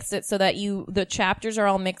remixed it so that the chapters are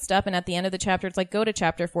all mixed up, and at the end of the chapter it's like go to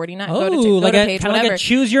chapter 49. Oh, go like to a page kind of whatever. like a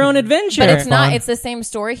choose your own adventure. But it's not. Fun. It's the same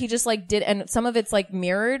story. He just like did, and some of it's like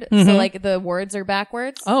mirrored, so like the words are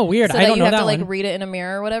backwards. Oh, weird. So I that don't you know have that to like one. read it in a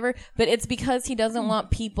mirror or whatever. But it's because he doesn't want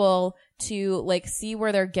people to like see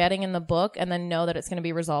where they're getting in the book and then know that it's going to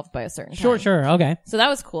be resolved by a certain time. Sure. Okay. So that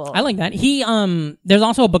was cool. I like that. He there's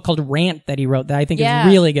also a book called Rant that he wrote that I think is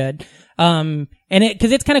really good. And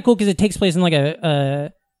because it's kind of cool because it takes place in like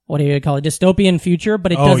a what do you call it, dystopian future,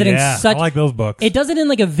 but it does it in such I like those books. It does it in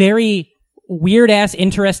like a very weird ass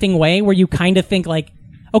interesting way where you kind of think like,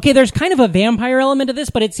 okay, there's kind of a vampire element to this,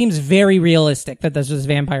 but it seems very realistic that there's this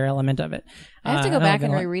vampire element of it. I have to go back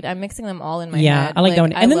and reread. I'm mixing them all in my Yeah, head. I like that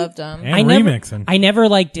one. I And then- loved them. And remixing. I never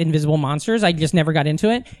liked Invisible Monsters. I just never got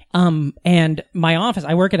into it. And my office,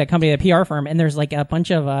 I work at a company, a PR firm, and there's like a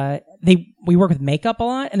bunch of we work with makeup a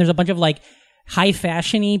lot, and there's a bunch of like high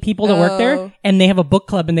fashion-y people that work there, and they have a book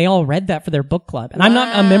club, and they all read that for their book club. And I'm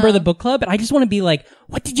not a member of the book club, but I just want to be like,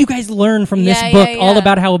 what did you guys learn from this book all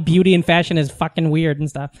about how beauty and fashion is fucking weird and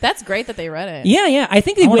stuff? That's great that they read it. Yeah. I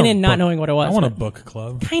think they went in not knowing what it was. I want a book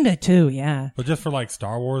club. Kinda too, yeah. But just for like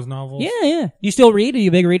Star Wars novels? Yeah. You still read? Are you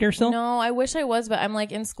a big reader still? No, I wish I was, but I'm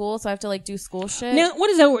like in school, so I have to like do school shit. Now, what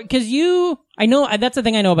is that? Because I know that's the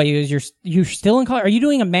thing I know about you is you're still in college. Are you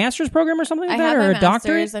doing a master's program or something like that, or a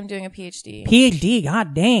doctorate? I'm doing a PhD. PhD.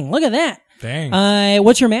 God dang! Look at that. Dang.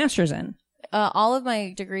 What's your master's in? All of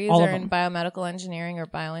my degrees are in biomedical engineering or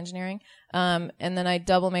bioengineering, and then I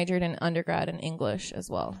double majored in undergrad in English as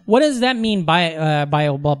well. What does that mean? Bio,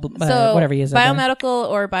 whatever he is. Biomedical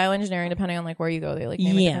or bioengineering, depending on like where you go, they like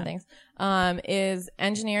name it different things. Is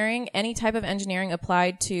engineering, any type of engineering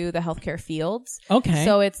applied to the healthcare fields. Okay.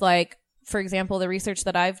 So it's like, for example, the research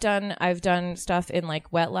that I've done stuff in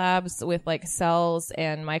like wet labs with like cells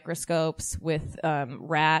and microscopes with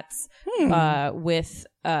rats, with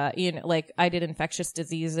like I did infectious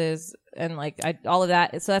diseases and like all of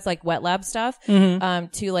that. So that's like wet lab stuff.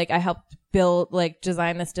 To like I helped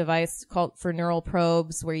design this device called for neural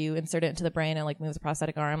probes where you insert it into the brain and like moves a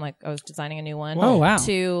prosthetic arm. Like I was designing a new one. Oh wow.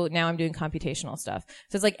 To now I'm doing computational stuff.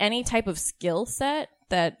 So it's like any type of skill set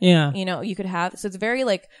that you could have. So it's very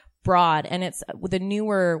like broad, and it's with a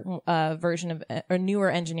newer version of or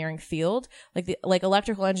newer engineering field, like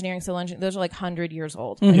electrical engineering, civil engineering. Those are like 100 years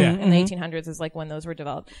old. In the 1800s is like when those were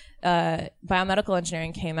developed. Biomedical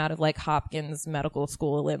engineering came out of like Hopkins Medical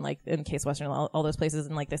School and like in Case Western, all those places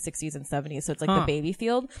in like the 60s and 70s. So it's like the baby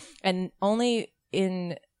field, and only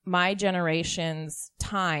in my generation's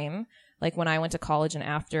time, like when I went to college and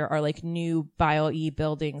after, are like new bio-E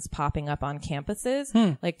buildings popping up on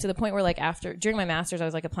campuses. Like to the point where like during my master's, I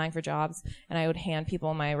was like applying for jobs and I would hand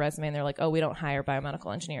people my resume and they're like, oh, we don't hire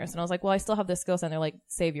biomedical engineers. And I was like, well, I still have this skill set. And they're like,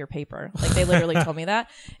 save your paper. Like they literally told me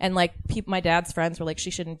that. And like my dad's friends were like,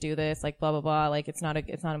 she shouldn't do this. Like blah, blah, blah. Like it's not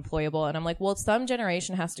employable. And I'm like, well, some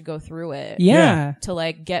generation has to go through it. Yeah. To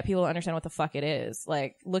like get people to understand what the fuck it is.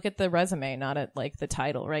 Like look at the resume, not at like the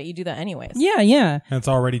title, right? You do that anyways. Yeah. And it's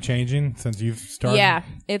already changing since you've started? Yeah,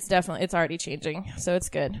 it's already changing. So it's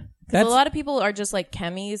good. A lot of people are just like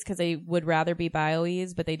chemies because they would rather be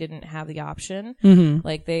bio-Es, but they didn't have the option.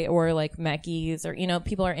 Like or like mechies, or,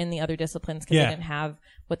 people are in the other disciplines because they didn't have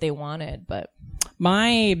what they wanted. But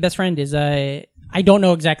my best friend is, I don't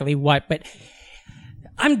know exactly what, but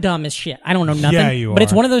I'm dumb as shit. I don't know nothing. Yeah, you but are.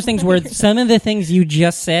 It's one of those things where some of the things you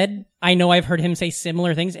just said, I know I've heard him say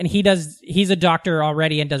similar things, and he's a doctor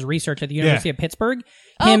already and does research at the University of Pittsburgh.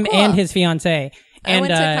 Him cool. and his fiancée. I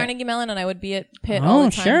went to Carnegie Mellon and I would be at Pitt all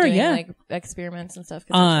the time doing like experiments and stuff.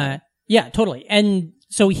 Yeah, totally. And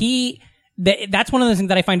so that's one of those things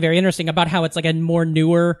that I find very interesting about how it's like a more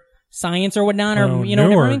newer science or whatnot, or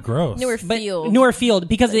newer, gross. Newer field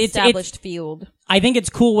because it's established field. I think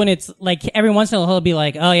it's cool when it's like every once in a while he'll be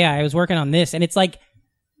like, oh yeah, I was working on this, and it's like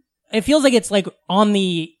it feels like it's like on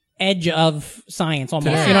the edge of science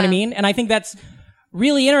almost. You know what I mean? And I think that's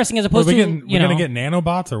really interesting as opposed to we're gonna get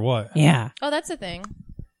nanobots or what? Yeah. Oh, that's a thing.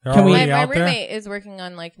 My roommate is working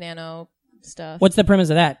on like nano stuff. What's the premise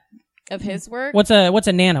of that? Of his work? What's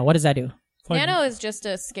a nano? What does that do? Nano is just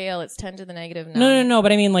a scale. It's 10 to the negative 9. No.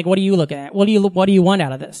 But I mean, like, what are you looking at? What do you want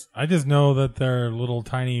out of this? I just know that they're little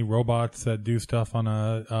tiny robots that do stuff on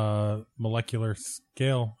a molecular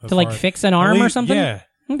scale. To like fix an arm or something? Yeah.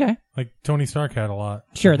 Okay. Like Tony Stark had a lot.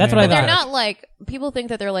 Sure, that's what I thought. They're not like, people think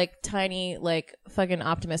that they're like tiny, like fucking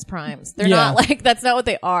Optimus Primes. They're not like, that's not what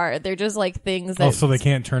they are. They're just like things that. Oh, so they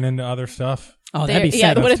can't turn into other stuff? Oh, that'd be sick.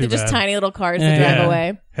 Yeah, what if they're just tiny little cars that drive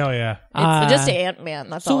away? Hell yeah. It's just Ant-Man.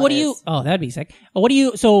 That's all. So what do you? Oh, that'd be sick. What do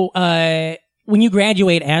you? So when you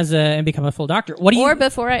graduate and become a full doctor, what do you? Or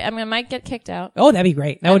before I might get kicked out. Oh, that'd be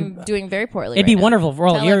great. I'm doing very poorly. It'd be wonderful for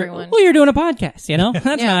all. You're doing a podcast.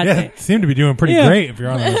 That's not. Yeah, seem to be doing pretty great if you're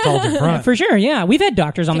on the nostalgic front. For sure. Yeah, we've had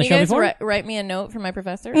doctors on the show before. Write me a note from my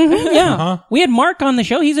professor. Yeah, we had Mark on the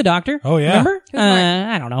show. He's a doctor. Oh yeah, remember? Who's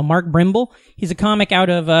Mark? I don't know. Mark Brimble. He's a comic out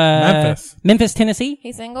of Memphis, Tennessee.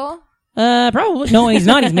 He's single. Probably. No, he's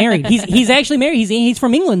not. He's married. He's actually married. He's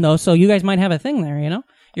from England though, so you guys might have a thing there.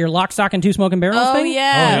 Your lock, stock, and two smoking barrels thing? Oh,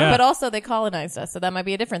 yeah. But also they colonized us, so that might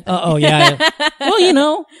be a different thing. Oh, yeah.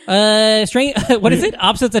 Well, strange. What is it?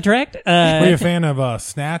 Opposites attract? Were you a fan of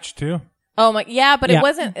Snatch, too? Oh, my. Yeah, but it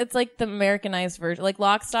wasn't. It's like the Americanized version. Like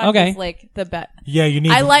Lock, Stock is like the bet. Yeah, you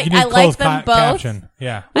need I like them both. caption.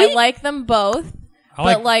 Yeah. I like them both.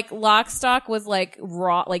 But like Lock, Stock was like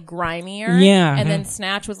raw, like grimier. Yeah. And then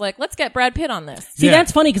Snatch was like, let's get Brad Pitt on this. See,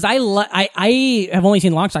 that's funny because I have only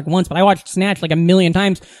seen Lock, Stock once, but I watched Snatch like a million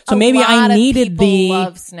times. So maybe I needed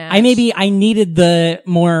love Snatch. I needed the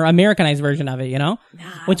more Americanized version of it, you know?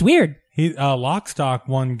 What's weird. Lock, Stock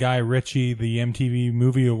won Guy Ritchie the MTV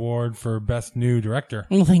Movie Award for Best New Director.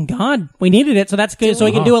 Well, thank God. We needed it, so that's good. So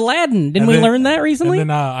we can do Aladdin. Didn't we learn that recently? And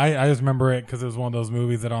then I just remember it because it was one of those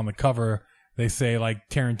movies that on the cover they say like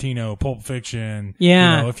Tarantino, Pulp Fiction.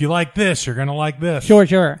 Yeah. You know, if you like this, you're gonna like this. Sure.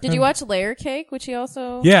 Did you watch Layer Cake, which he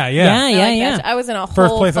also? Yeah. I was in a First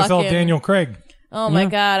whole place I saw Daniel Craig. Oh my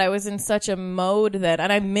God, I was in such a mode then,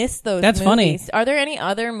 and I missed those That's movies. funny. Are there any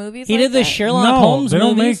other movies He like did the that? Sherlock Holmes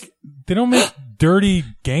movies. They don't make dirty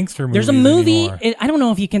gangster movies. There's a movie. anymore. I don't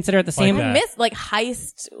know if you consider it the same. that. I miss like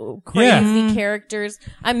heist, crazy characters.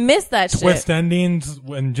 I miss that Twist shit. endings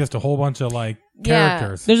and just a whole bunch of like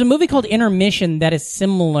characters. There's a movie called Intermission that is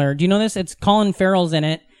similar. Do you know this? It's Colin Farrell's in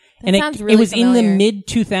it. That sounds really it was familiar. in the mid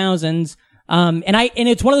 2000s. And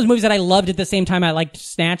it's one of those movies that I loved at the same time I liked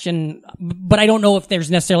Snatch, but I don't know if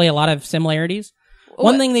there's necessarily a lot of similarities.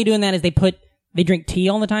 One thing they do in that is they drink tea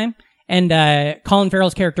all the time, and Colin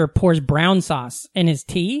Farrell's character pours brown sauce in his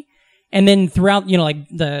tea, and then throughout,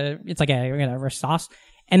 it's like a sauce,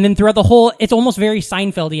 and then throughout the whole, it's almost very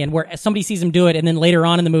Seinfeldian, where somebody sees him do it, and then later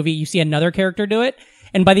on in the movie, you see another character do it.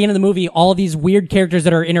 And by the end of the movie, all these weird characters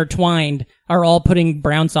that are intertwined are all putting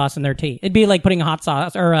brown sauce in their tea. It'd be like putting hot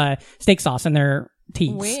sauce or steak sauce in their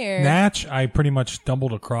teas. Weird. Snatch, I pretty much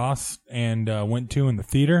stumbled across and went to in the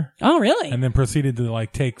theater. Oh, really? And then proceeded to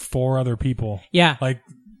like take 4 other people. Yeah. Like,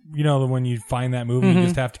 you know, when you find that movie, you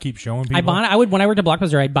just have to keep showing people. I bought it. When I worked at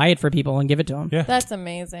Blockbuster, I'd buy it for people and give it to them. Yeah. That's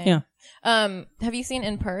amazing. Yeah. Have you seen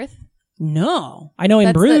In Perth? No. I know in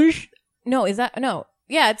That's Bruges. No,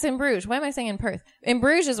 yeah, it's in Bruges. Why am I saying in Perth? In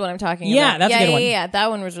Bruges is what I'm talking about. Yeah, that's a good one. Yeah, that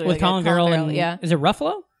one was really with good. Colin Farrell and yeah. Is it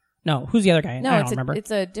Ruffalo? No, who's the other guy? No, I don't remember.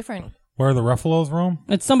 It's a different. Where the Ruffalos roam?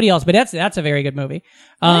 It's somebody else, but that's a very good movie.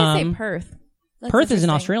 Why did I say Perth? That's Perth is in interesting.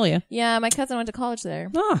 Australia. Yeah, my cousin went to college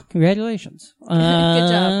there. Oh, congratulations. Good job,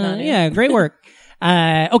 Nanu. Yeah, great work.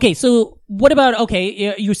 Okay, so what about,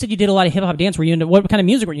 you said you did a lot of hip hop dance. Were you into, what kind of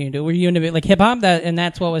music were you into? Were you into like hip hop and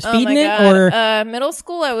that's what was feeding it? Or middle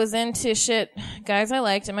school I was into shit guys I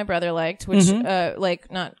liked and my brother liked, which,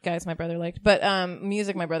 like not guys my brother liked, but,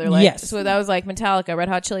 music my brother liked. Yes. So that was like Metallica, Red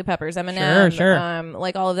Hot Chili Peppers, Eminem, Sure.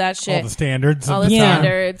 like all of that shit. All the standards. All the Yeah.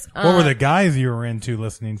 standards. What were the guys you were into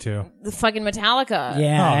listening to? The fucking Metallica.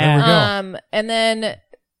 yeah. Oh, there we go. And then,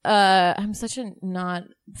 I'm such a not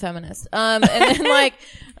feminist. And then like,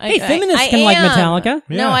 Hey, feminists can like Metallica.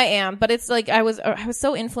 No, Yeah. I am, but it's like I was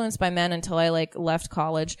so influenced by men until I like left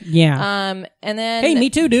college. Yeah. And then Hey, me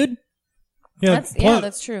too, dude. Yeah,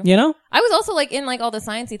 that's true. You know? I was also like in like all the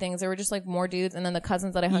sciencey things. There were just like more dudes, and then the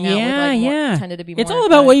cousins that I hung out with like more, tended to be. It's more all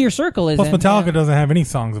about what your circle is Plus, in. Metallica doesn't have any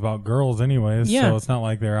songs about girls anyways, Yeah. so it's not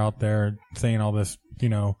like they're out there saying all this,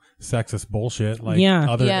 sexist bullshit like Yeah.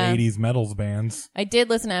 other Yeah. 80s metals bands. I did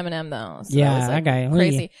listen to Eminem though. So Yeah, that was, like, that guy.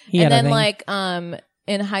 crazy. He had And a then thing. like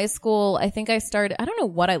in high school, I think I started. I don't know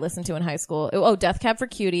what I listened to in high school. Oh, Death Cab for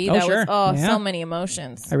Cutie. Oh, That sure. was Yeah. so many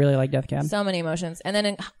emotions. I really like Death Cab. So many emotions. And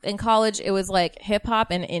then in college, it was like hip hop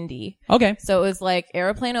and indie. Okay. So it was like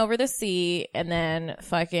Airplane Over the Sea, and then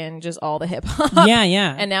fucking just all the hip hop. Yeah,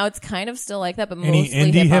 yeah. And now it's kind of still like that, but Any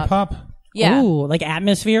mostly indie hip hop? Yeah. Ooh, like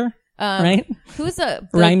Atmosphere, right? Who's the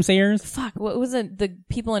Rhyme Sayers. Fuck, what was it? The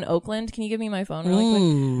people in Oakland? Can you give me my phone really quick?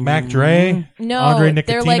 Mac Dre? No, Andre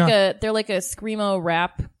they're Nicotina? like a screamo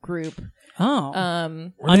rap group. Oh.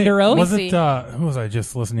 Were Under Oath? Was it, who was I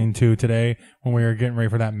just listening to today when we were getting ready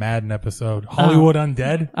for that Madden episode? Hollywood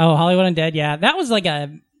Undead? Oh, Hollywood Undead, yeah. That was like a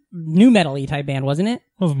new metal-y type band, wasn't it?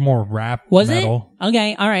 It was more rap Was metal. it?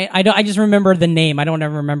 Okay, all right. I just remember the name. I don't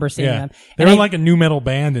ever remember seeing Yeah. them. They were like a new metal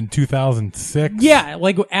band in 2006. Yeah,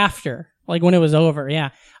 like after, like when it was over. Yeah.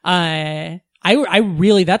 I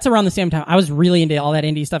really, that's around the same time. I was really into all that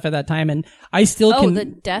indie stuff at that time, and I still can. the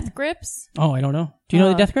Death Grips? Oh, I don't know. Do you know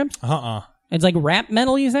the Death Grips? It's like rap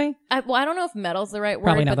metal, you say? I don't know if metal's the right word,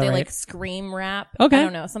 Probably not but the they right. like scream rap. Okay. I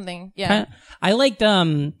don't know, something. Yeah. I liked,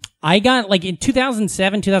 I got like in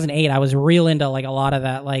 2007, 2008, I was real into like a lot of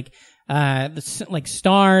that, like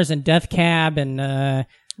Stars and Death Cab and,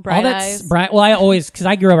 Bright all Eyes. Well, I always, cause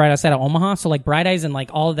I grew up right outside of Omaha, so like Bright Eyes and like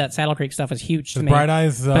all of that Saddle Creek stuff was huge to Is me. Bright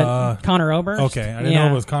Eyes, But Connor Oberst. okay. I didn't know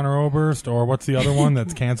it was Connor Oberst, or what's the other one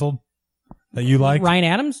that's canceled that you liked? Ryan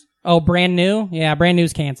Adams? Oh, Brand New? Yeah, Brand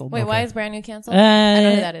New's canceled. Wait, why is Brand New canceled? I don't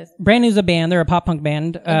know who that is. Brand New's a band. They're a pop punk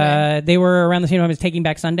band. Okay. They were around the same time as Taking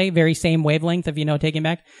Back Sunday. Very same wavelength, if you know Taking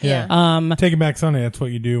Back. Yeah. Taking Back Sunday, that's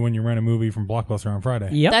what you do when you rent a movie from Blockbuster on Friday.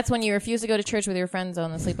 Yep. That's when you refuse to go to church with your friends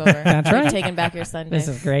on the sleepover. That's right. Taking back your Sunday. This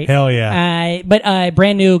is great. Hell yeah. But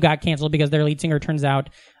Brand New got canceled because their lead singer, turns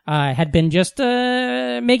out, had been just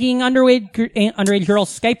making underage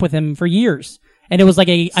girls Skype with him for years. And it was like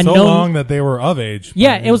a so known, long that they were of age.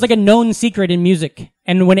 Yeah, it was like a known secret in music.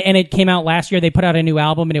 And when it came out last year, they put out a new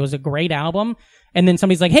album, and it was a great album. And then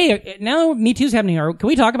somebody's like, "Hey, now Me Too's happening. Or can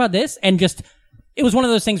we talk about this?" And just it was one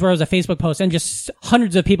of those things where it was a Facebook post, and just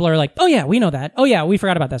hundreds of people are like, "Oh yeah, we know that. Oh yeah, we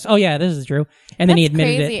forgot about this. Oh yeah, this is true." And then he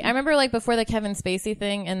admitted crazy. it. I remember like before the Kevin Spacey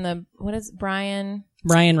thing and the what is Brett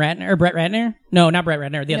Ratner? No, not Brett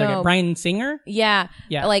Ratner. The other guy, Bryan Singer. Yeah.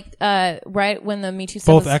 Like right when the Me Too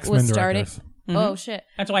both stuff was starting. Directors. Mm-hmm. Oh shit!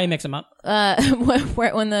 That's why I mix them up.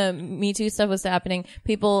 When the Me Too stuff was happening,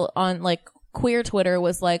 people on like queer Twitter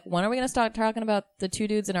was like, "When are we going to start talking about the two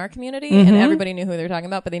dudes in our community?" And everybody knew who they were talking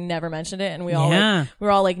about, but they never mentioned it, and we all we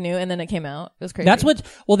were all like knew, and then it came out. It was crazy. That's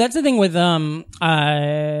the thing with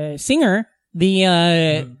Singer,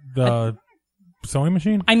 the sewing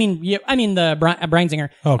machine. I mean the Bryan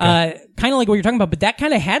Singer. Okay. Kind of like what you're talking about, but that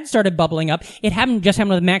kind of had started bubbling up. It happened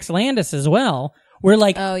with Max Landis as well. Where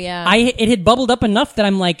like, it had bubbled up enough that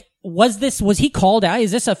I'm like, was he called out?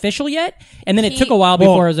 Is this official yet? And then it took a while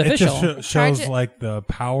before it was official. It just shows like the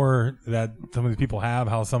power that some of these people have,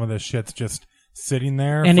 how some of this shit's just sitting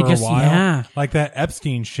there and for a while. Yeah. Like that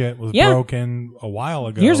Epstein shit was broken a while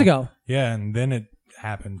ago. Years ago. Yeah, and then it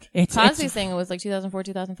happened. Cosby's thing was like 2004,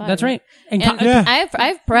 2005. That's right. And I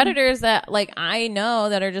have predators that like I know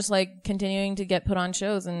that are just like continuing to get put on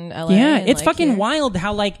shows in LA. Yeah, it's like, fucking wild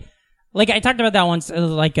how like I talked about that once,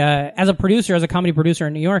 like, as a producer, as a comedy producer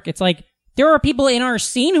in New York, it's like, there are people in our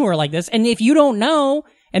scene who are like this, and if you don't know,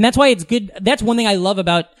 and that's why it's good, that's one thing I love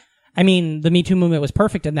about, the Me Too movement was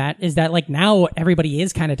perfect in that, is that, like, now everybody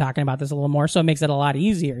is kind of talking about this a little more, so it makes it a lot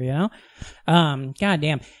easier, you know? God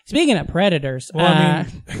damn. Speaking of predators,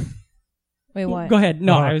 wait, what? Go ahead.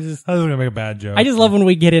 No, I was gonna make a bad joke. I just love when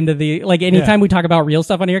we get into the, like, anytime we talk about real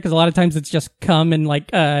stuff on here, because a lot of times it's just cum and,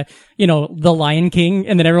 like, The Lion King,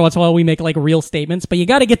 and then every once in a while we make, like, real statements, but you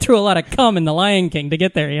gotta get through a lot of cum in The Lion King to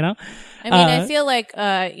get there, you know? I mean, I feel like,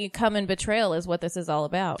 you cum and betrayal is what this is all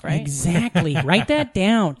about, right? Exactly. Write that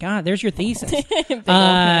down. God, there's your thesis.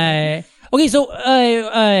 Okay, so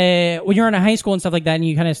when you're in high school and stuff like that, and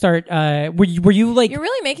you kind of start, were you like? You're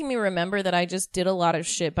really making me remember that I just did a lot of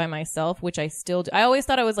shit by myself, which I still do. I always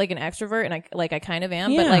thought I was like an extrovert, and I kind of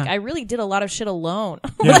am, but like I really did a lot of shit alone.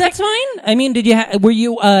 Well, that's fine. I mean, were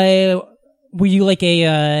you like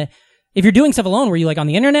a? If you're doing stuff alone, were you like on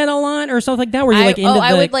the internet a lot or stuff like that? Were you like into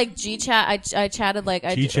I would like G-chat. I chatted like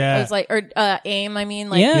G-chat. I was like AIM. I mean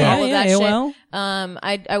like all of that AOL. shit.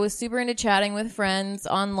 I was super into chatting with friends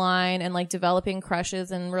online and like developing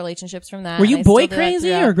crushes and relationships from that. Were you boy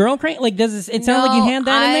crazy or girl crazy? Like it sound like you had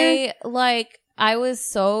that in there? I was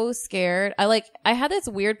so scared. I had this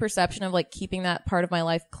weird perception of like keeping that part of my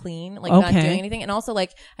life clean, like not doing anything. And also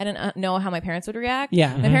like, I didn't know how my parents would react.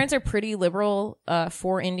 Yeah. My parents are pretty liberal,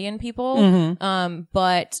 for Indian people.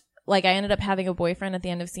 But like I ended up having a boyfriend at the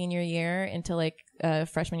end of senior year until like,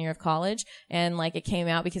 freshman year of college. And like it came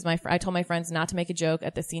out because I told my friends not to make a joke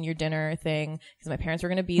at the senior dinner thing because my parents were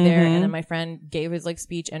going to be there. And then my friend gave his like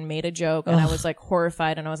speech and made a joke. And I was like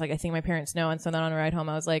horrified. And I was like, I think my parents know. And so then on the ride home,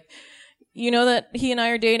 I was like, you know that he and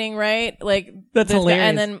I are dating, right? Like that's hilarious.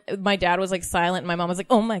 And then my dad was like silent, and my mom was like,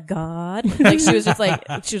 "Oh my god!" Like she was just like,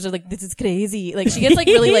 "This is crazy." Like she gets like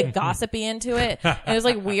really like gossipy into it, and it was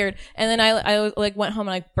like weird. And then I like went home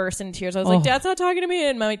and I burst into tears. I was like, "Dad's not talking to me,"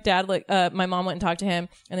 and my dad my mom went and talked to him,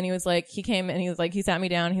 and then he was like, he came and he was like, he sat me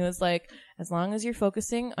down. He was like, as long as you're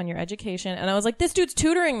focusing on your education. And I was like, this dude's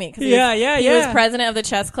tutoring me. He was president of the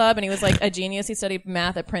chess club and he was like a genius. He studied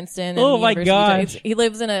math at Princeton. And my gosh. He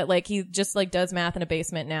lives in he just like does math in a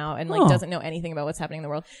basement now and like doesn't know anything about what's happening in the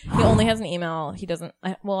world. He only has an email. He doesn't,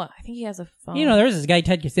 I think he has a phone. You know, there was this guy,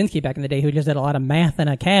 Ted Kaczynski, back in the day who just did a lot of math in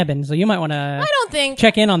a cabin. So you might want to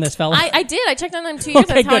check in on this fella. I did. I checked on him 2 years.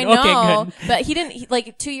 That's how I know. Good. But he didn't,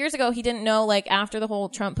 like 2 years ago, he didn't know, like after the whole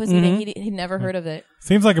Trump pussy thing, he'd never heard of it.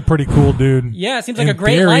 Seems like a pretty cool dude. Yeah, it seems like a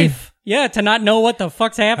great life. Yeah, to not know what the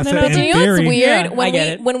fuck's happening. But do you know what's weird?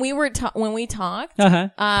 Yeah, when we talked,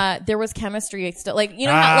 there was chemistry still. Like, you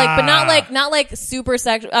know how, like, but not like super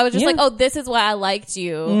sexual. I was just like, oh, this is why I liked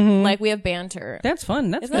you. Like, we have banter. That's fun.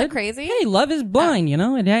 That's Isn't that crazy? Hey, love is blind, you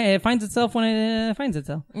know? It finds itself when it finds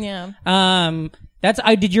itself. Yeah.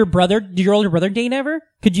 Did your older brother date ever?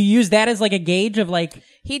 Could you use that as like a gauge of like?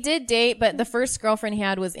 He did date, but the first girlfriend he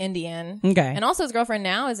had was Indian. Okay. And also his girlfriend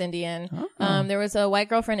now is Indian. There was a white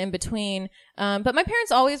girlfriend in between. But my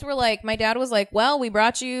parents always were like, my dad was like, well, we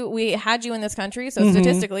had you in this country, so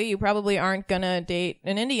statistically you probably aren't gonna date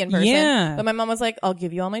an Indian person. Yeah. But my mom was like, I'll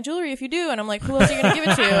give you all my jewelry if you do. And I'm like, who else are you gonna give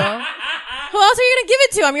it to? Who else are you gonna give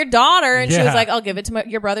it to? I'm your daughter. And she was like, I'll give it to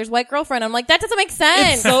your brother's white girlfriend. I'm like, that doesn't make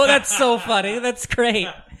sense. That's so funny. That's great.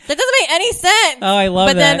 That doesn't make any sense. Oh, I love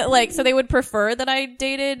that. But then, like, so they would prefer that I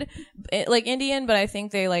dated, like, Indian, but I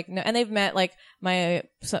think they, like, no, and they've met, like, my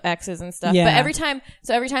exes and stuff. Yeah. But every time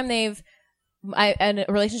a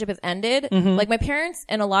relationship has ended, like, my parents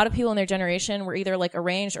and a lot of people in their generation were either, like,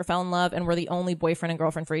 arranged or fell in love and were the only boyfriend and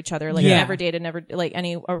girlfriend for each other. Like, never dated, never, like,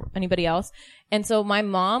 anybody else. And so my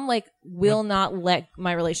mom, like, will not let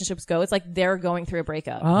my relationships go. It's like they're going through a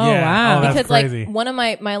breakup. Oh, wow. That's because crazy. like one of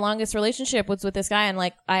my longest relationship was with this guy, and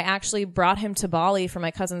like I actually brought him to Bali for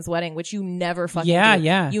my cousin's wedding, which you never fucking do.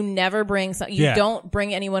 Yeah. You never bring you don't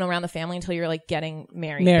bring anyone around the family until you're like getting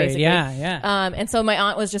married. Basically. Yeah. And so my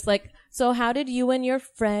aunt was just like, so how did you and your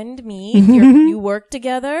friend meet? You work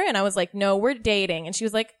together? And I was like, no, we're dating. And she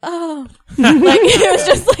was like, oh, like it was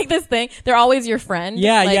just like this thing. They're always your friend.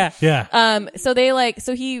 Yeah.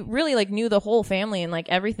 So he really like knew the whole family and like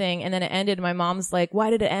everything. And then it ended. My mom's like, why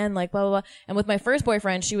did it end? Like blah, blah, blah. And with my first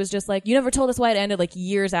boyfriend, she was just like, you never told us why it ended, like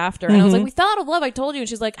years after. And I was like, we fell out of love. I told you. And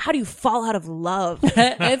she's like, how do you fall out of love?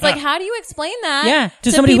 And it's like, how do you explain that? Yeah.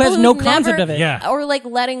 To somebody who has no concept of it. Yeah. Or like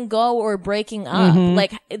letting go or breaking up.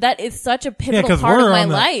 Like that is such a pivotal part of my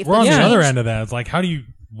life. We're on the other end of that. It's like, how do you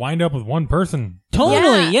wind up with one person?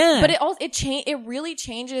 Totally, yeah. But it really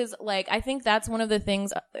changes. Like, I think that's one of the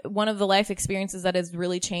things, one of the life experiences that has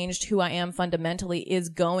really changed who I am fundamentally is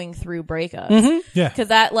going through breakups. Yeah. Cause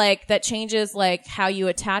that changes like how you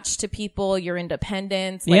attach to people, your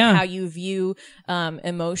independence, like how you view,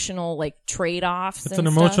 emotional like trade-offs. It's an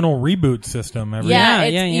emotional reboot system.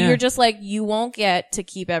 You're just like, you won't get to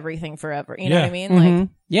keep everything forever. You know what I mean?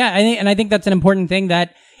 Like, I think that's an important thing,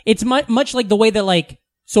 that it's much like the way that like,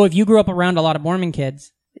 so if you grew up around a lot of Mormon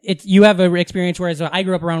kids, you have an experience, whereas I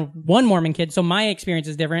grew up around one Mormon kid, so my experience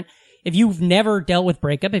is different. If you've never dealt with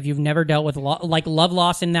breakup, if you've never dealt with like love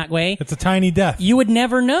loss in that way, it's a tiny death. You would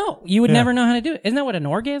never know. You would never know how to do it. Isn't that what an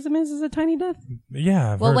orgasm is? Is a tiny death?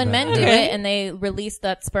 Yeah. Well, when men do it and they release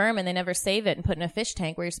that sperm and they never save it and put it in a fish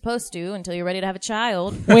tank where you're supposed to until you're ready to have a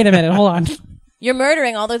child. Wait a minute. Hold on. You're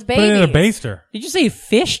murdering all those babies. Put it in a baster. Did you say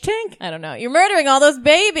fish tank? I don't know. You're murdering all those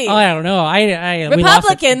babies. Oh, I don't know.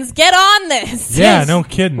 Republicans, get on this. Yeah, yes. No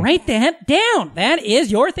kidding. Write that down. That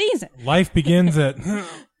is your thesis. Life begins at...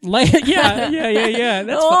 Yeah. That's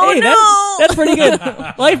no. That's pretty good.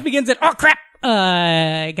 Life begins at, oh crap.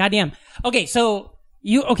 Goddamn. Okay, so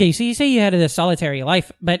you say you had a solitary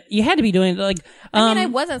life, but you had to be doing like, I mean, I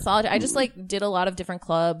wasn't solitary. I just like did a lot of different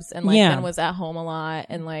clubs and like then was at home a lot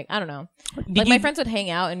and like, I don't know. My friends would hang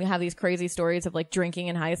out and have these crazy stories of like drinking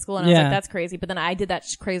in high school, and I was like, that's crazy. But then I did that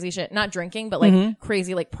crazy shit, not drinking, but like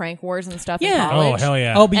crazy like prank wars and stuff in college. Oh, hell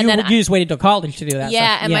yeah. Oh, but you just waited till college to do that.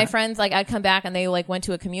 Yeah, stuff. And my friends, like, I'd come back and they like went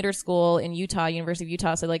to a commuter school in Utah, University of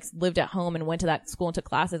Utah, so like lived at home and went to that school and took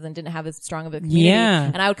classes and didn't have as strong of a community. Yeah.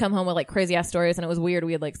 And I would come home with like crazy ass stories, and it was weird.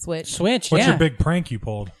 We had like switched. What's your big prank you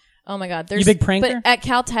pulled? Oh my God. You big pranker? But at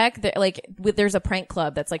Caltech, there's a prank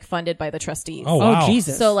club that's like funded by the trustees. Oh, wow. Oh,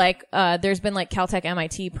 Jesus. So like, there's been like Caltech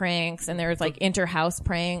MIT pranks, and there's like inter-house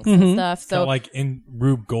pranks and stuff. So like in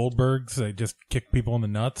Rube Goldberg's, they just kick people in the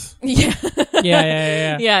nuts. Yeah.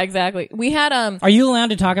 Yeah. Yeah, exactly. We had, Are you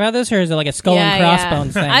allowed to talk about this, or is it like a skull and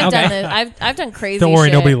crossbones thing? I've done this. I've done crazy shit. Don't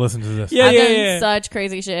worry, nobody listens to this. I've done such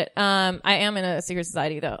crazy shit. I am in a secret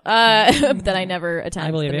society though, that I never attend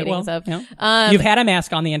I believe the it. meetings of. You've had a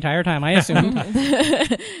mask on the entire time, I assume.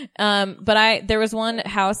 But there was one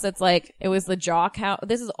house that's like, it was the jock house.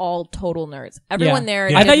 This is all total nerds. Everyone there.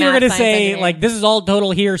 I thought you were going to say like, this is all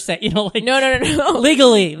total hearsay, like. No.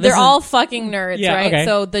 Legally. They're all fucking nerds, right? Okay.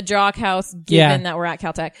 So the jock house, given that we're at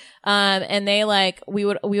Caltech, and they like,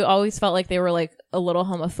 we always felt like they were like a little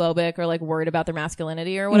homophobic or like worried about their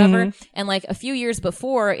masculinity or whatever. And like a few years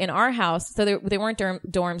before in our house, so they weren't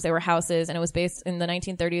dorms, they were houses, and it was based in the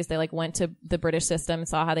 1930s. They like went to the British system,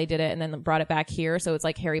 saw how they did it, and then brought it back here. So it's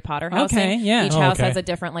like Harry Potter housing. Okay, yeah. Each house has a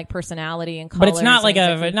different like personality and color. But it's not like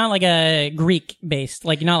a Greek based,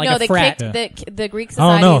 like not like a frat. The Greek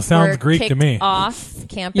societies sounds were Greek kicked to me. off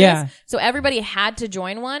campus. Yeah. So everybody had to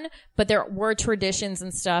join one, but there were traditions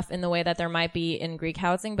and stuff in the way that there might be in Greek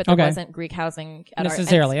housing, but there wasn't Greek housing at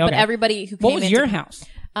necessarily. But everybody who came What was your house?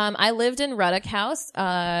 I lived in Ruddock House,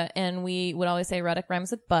 and we would always say Ruddock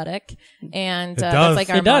rhymes with buttock, and that's like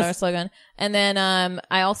our motto slogan. And then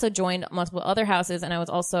I also joined multiple other houses, and I was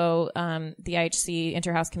also the IHC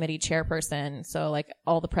Interhouse Committee chairperson. So like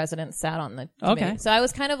all the presidents sat on the committee. Okay. So I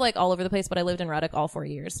was kind of like all over the place, but I lived in Ruddock all 4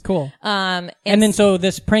 years. Cool. And then so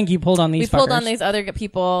this prank you pulled on these fuckers. We pulled on these other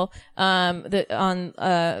people. I'm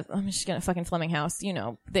just gonna fucking Fleming House. You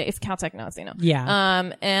know, if Caltech knows, you know. Yeah.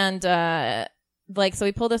 So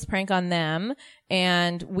we pulled this prank on them,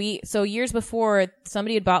 and so years before,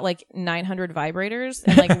 somebody had bought like 900 vibrators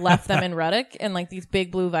and like left them in Ruddock, and like these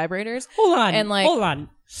big blue vibrators. Hold on. And like, hold on.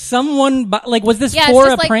 Someone, was this for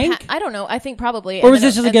a prank? I don't know. I think probably. Or was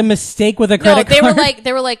this just like a mistake with a credit card? No,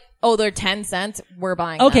 they were like, oh, they're 10 cents. We're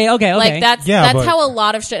buying Okay. Like that's how a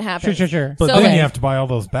lot of shit happens. Sure. But then you have to buy all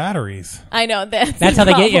those batteries. I know. That's how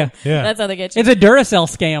they get you. Yeah. That's how they get you. It's a Duracell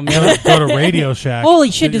scam. Go to Radio Shack. Holy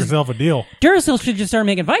shit. Get yourself a deal. Duracell should just start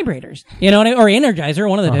making vibrators. You know what I mean? Or Energizer,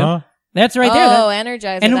 one of the two. That's right there. Oh,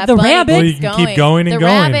 Energizer. And that the rabbit. Well, you can keep going and the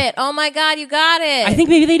going. rabbit. Oh my God, you got it. I think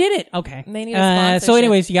maybe they did it. Okay. They need a sponsorship. So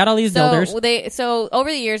anyways, you got all these builders. So over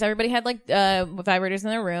the years, everybody had like vibrators in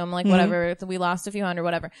their room, like whatever. So we lost a few hundred,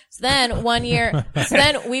 whatever. So then one year,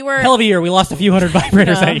 we were hell of a year. We lost a few hundred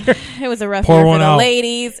vibrators that year. It was a rough year for the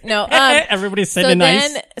ladies. No, everybody's sending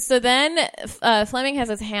nice. So then Fleming has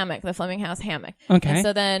his hammock, the Fleming House hammock. Okay. And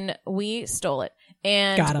so then we stole it.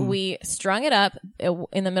 And we strung it up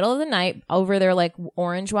in the middle of the night over their like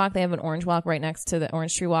orange walk. They have an orange walk right next to the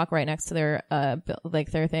orange tree walk right next to their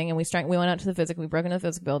their thing. And we went out to the physics. We broke into the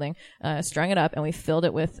physics building, strung it up, and we filled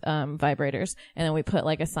it with vibrators. And then we put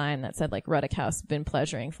like a sign that said like Ruddock House been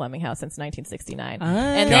pleasuring Fleming House since 1969.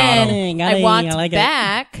 And then I walked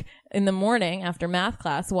back in the morning after math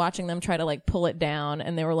class watching them try to like pull it down,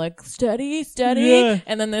 and they were like steady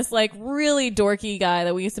and then this like really dorky guy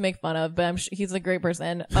that we used to make fun of, but I'm sure he's a great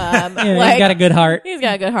person, he's got a good heart,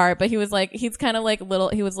 but he's kind of like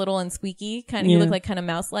little and squeaky kind of, he looked like kind of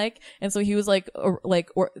mouse like, and so he was like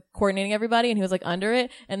coordinating everybody, and he was like under it,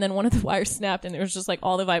 and then one of the wires snapped, and it was just like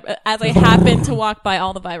all the as I happened to walk by,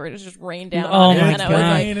 all the vibrators just rained down on him, and I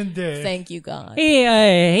was like, thank you God.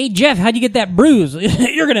 Hey Jeff, how'd you get that bruise?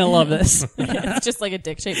 You're gonna love this. It's just like a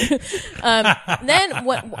dick shape. Then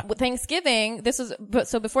Thanksgiving,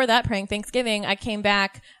 so before that prank, Thanksgiving, I came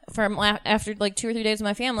back from after like 2 or 3 days with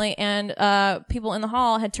my family, and people in the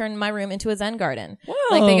hall had turned my room into a Zen garden. Whoa.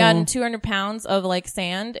 Like they got in 200 pounds of like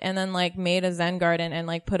sand, and then like made a Zen garden, and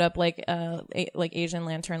like put up like Asian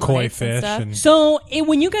lantern koi lights fish and stuff. So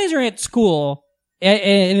when you guys are at school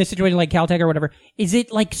in a situation like Caltech or whatever, is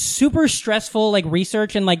it like super stressful, like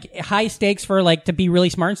research and like high stakes for like to be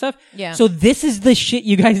really smart and stuff? Yeah. So this is the shit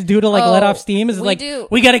you guys do to like let off steam? Is like,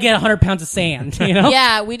 we got to get 100 pounds of sand, you know?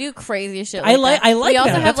 Yeah, we do crazy shit. I like that. We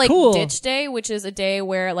also have That's like cool. Ditch Day, which is a day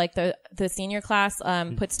where like the senior class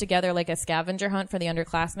puts together like a scavenger hunt for the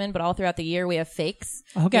underclassmen, but all throughout the year we have fakes.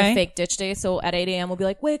 Okay. We have fake Ditch Day. So at 8 a.m. we'll be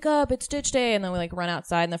like, wake up, it's Ditch Day, and then we like run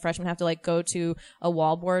outside, and the freshmen have to like go to a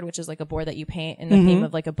wall board, which is like a board that you paint in the theme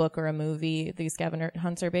of like a book or a movie. These scavenger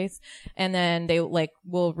hunts are based, and then they like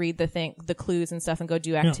will read the clues and stuff, and go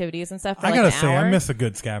do activities and stuff. For, I like, gotta an say, hour. I miss a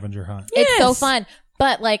good scavenger hunt. It's so fun.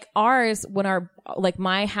 But like ours,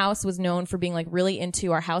 my house was known for being like really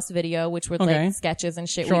into our house video, which were like sketches and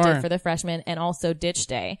shit we did for the freshmen, and also Ditch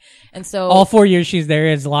Day. And so all 4 years she's there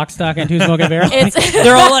is lock, stock, and two smoking barrels.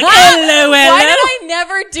 They're all like, hello. Why did I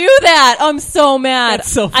never do that? I'm so mad.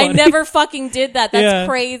 That's so funny. I never fucking did that. That's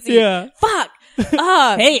crazy. Yeah. Fuck.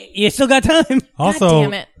 Hey, you still got time. Also, God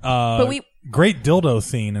damn it. But great dildo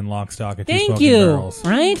scene in Lock, Stock, and Two Thank Smoking you. Barrels.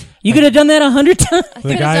 Right? You could have done that 100 times.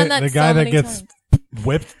 The guy that gets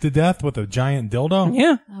whipped to death with a giant dildo.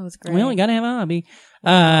 Yeah. That was great. Well, you gotta have a hobby.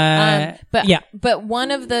 But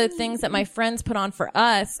one of the things that my friends put on for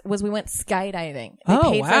us was we went skydiving. They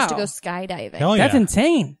paid for us to go skydiving. Hell yeah. That's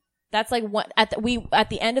insane. That's like what at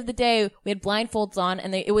the end of the day we had blindfolds on,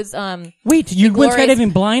 and it was Wait, you went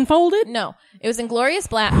skydiving blindfolded? No, it was Inglorious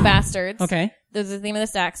Bastards. Okay. That was the theme of the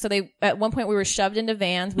stack. So at one point we were shoved into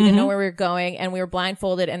vans. We didn't know where we were going, and we were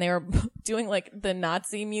blindfolded, and they were doing like the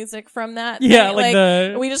Nazi music from that. Yeah, thing. like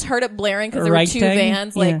the we just heard it blaring because there were two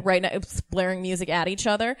vans right now, it was blaring music at each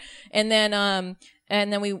other, and then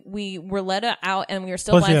we were let out, and we were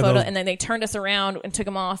still blindfolded, and then they turned us around and took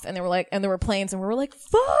them off, and they were like, and there were planes, and we were like,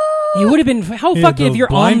 fuck. It would have been how fucking if you're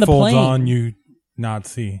on the plane. On you not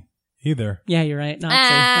see either. Yeah, you're right. Not see.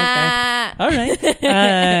 Okay. All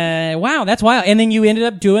right. Wow, that's wild. And then you ended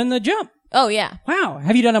up doing the jump. Oh yeah. Wow.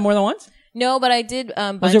 Have you done it more than once? No, but I did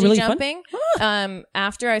bungee it really jumping.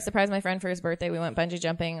 After I surprised my friend for his birthday, we went bungee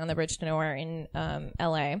jumping on the bridge to nowhere in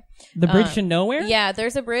LA. The bridge to nowhere? Yeah,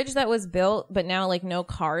 there's a bridge that was built, but now like no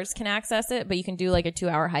cars can access it, but you can do like a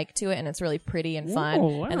 2-hour hike to it, and it's really pretty and fun.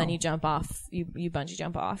 Ooh, wow. And then you jump off, you bungee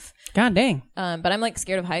jump off. God dang. But I'm like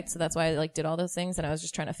scared of heights, so that's why I like did all those things, and I was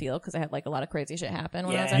just trying to feel because I had like a lot of crazy shit happen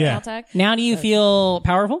when I was at Caltech. Now do you feel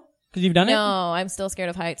powerful? Because you've done it? No, I'm still scared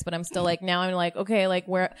of heights, but I'm still like, now I'm like, okay, like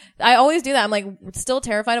where, I always do that. I'm like still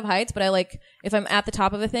terrified of heights, but I like, if I'm at the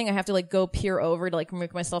top of a thing, I have to like go peer over to like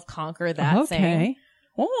make myself conquer that thing.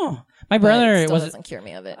 Oh, my brother doesn't cure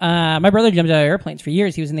me of it. My brother jumped out of airplanes for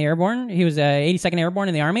years. He was in the airborne. He was 82nd Airborne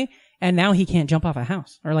in the Army, and now he can't jump off a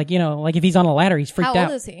house. Or like, you know, like if he's on a ladder, he's freaked out. How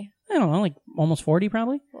old is he? I don't know, like almost 40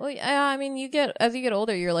 probably. Well, yeah, I mean, as you get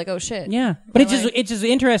older, you're like, oh shit. Yeah, but it's just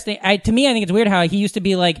interesting. To me, I think it's weird how he used to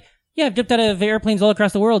be like, yeah, I've jumped out of airplanes all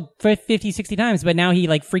across the world 50, 60 times, but now he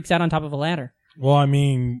like freaks out on top of a ladder. Well, I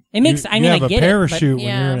mean, it makes. you have I a get parachute it,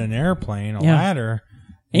 when you're in an airplane, a ladder.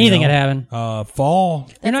 Anything could happen. Fall.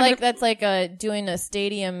 That's like doing a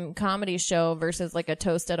stadium comedy show versus like a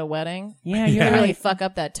toast at a wedding. Yeah, you right. really fuck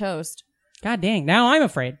up that toast. God dang! Now I'm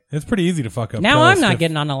afraid. It's pretty easy to fuck up. Now I'm not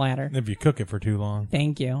getting on the ladder if you cook it for too long.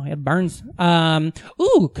 Thank you. It burns.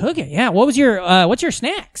 Cook it. Yeah. What was your what's your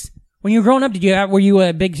snacks? When you were growing up, were you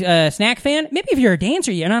a big snack fan? Maybe if you're a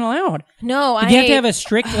dancer, you're not allowed. No, Did you have to have a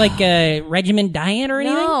strict like regimen diet or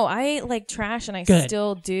anything? No, I ate like trash, and I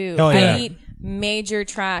still do. Hell yeah. I eat major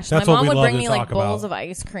trash. That's My what mom we would love bring to me like talk bowls about. of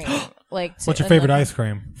ice cream. Like, what's your favorite ice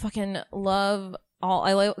cream? Fucking love all.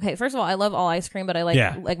 Okay, first of all, I love all ice cream, but I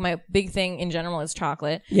like my big thing in general is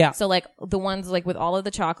chocolate. Yeah. So like the ones like with all of the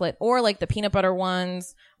chocolate, or like the peanut butter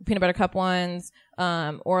ones, peanut butter cup ones,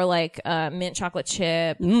 or like mint chocolate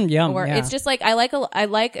chip. Yum. Or it's just like I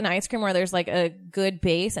like an ice cream where there's like a good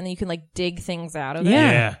base, and then you can like dig things out of it.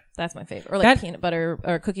 Yeah. That's my favorite. Or like peanut butter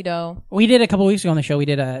or cookie dough. We did a couple weeks ago on the show. We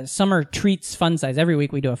did a summer treats fun size. Every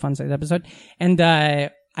week we do a fun size episode, and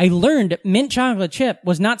I learned mint chocolate chip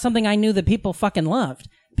was not something I knew that people fucking loved.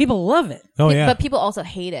 People love it. Oh yeah, but people also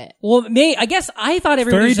hate it. Well, I guess I thought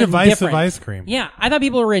everybody was very divisive indifferent. ice cream. Yeah, I thought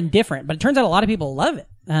people were indifferent, but it turns out a lot of people love it.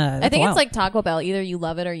 I think it's like Taco Bell. Either you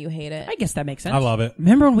love it or you hate it. I guess that makes sense. I love it.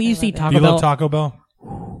 Remember when we used to eat Taco Do you Bell? love Taco Bell?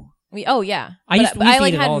 Yeah. I used to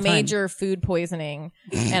like eat it all had the time. major food poisoning,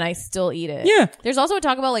 and I still eat it. Yeah. There's also a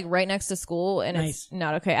Taco Bell like right next to school, and it's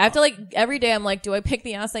not okay. I have to like every day. I'm like, do I pick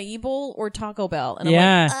the acai bowl or Taco Bell? And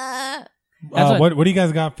I'm like, what do you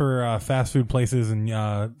guys got for fast food places in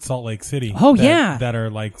Salt Lake City? Oh, that are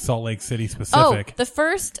like Salt Lake City specific. Oh, the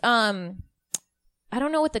first I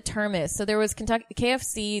don't know what the term is. So there was Kentucky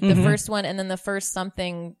KFC, the first one, and then the first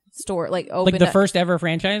something store like opened like the first ever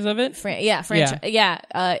franchise of it.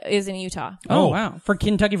 Is in Utah. Oh wow, for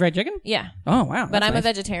Kentucky Fried Chicken. Yeah. Oh wow. But I'm a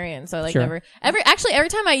vegetarian, so like every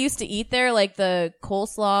time I used to eat there, like the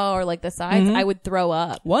coleslaw or like the sides, I would throw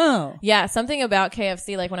up. Whoa. Yeah, something about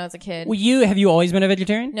KFC, like when I was a kid. Well, have you always been a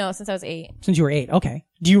vegetarian? No, since I was 8. Since you were 8. Okay.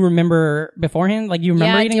 Do you remember beforehand? Like you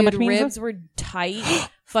remember eating a bunch of ribs were tight.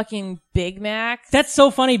 Fucking Big Macs. That's so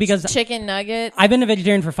funny because chicken nuggets. I've been a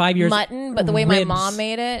vegetarian for 5 years. Mutton, but the way my mom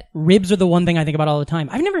made it. Ribs are the one thing I think about all the time.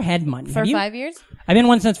 I've never had mutton. For 5 years? I've been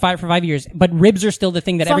one for 5 years, but ribs are still the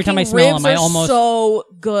thing that every time I smell them, I almost so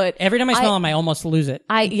good. Every time I smell them, I almost lose it.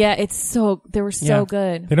 They were so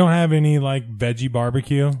good. They don't have any like veggie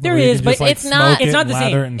barbecue. There is, but it's not the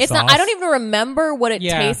same. It's not. I don't even remember what it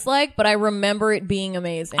tastes like, but I remember it being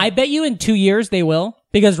amazing. I bet you in 2 years they will.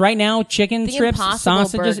 Because right now, chicken strips,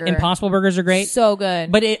 sausages, Impossible Burgers are great. So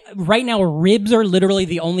good. But right now, ribs are literally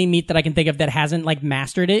the only meat that I can think of that hasn't like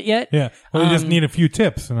mastered it yet. Yeah. Well, you just need a few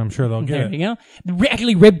tips and I'm sure they'll get it. There you go.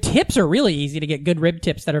 Actually, rib tips are really easy to get. Good rib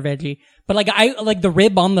tips that are veggie. But like I like the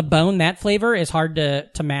rib on the bone, that flavor is hard to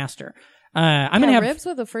master. I'm gonna have ribs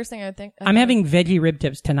were the first thing I think. I'm having veggie rib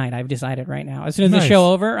tips tonight. I've decided right now. As soon as the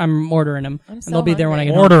show over, I'm ordering them. I'm so and they'll be there when I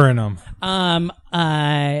get ordering them.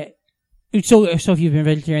 So if you've been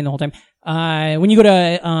vegetarian the whole time, when you go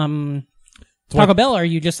to Taco Bell, are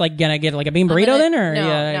you just like gonna get like a bean burrito then, or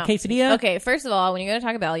a quesadilla? Okay, first of all, when you go to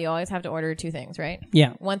Taco Bell, you always have to order 2 things, right?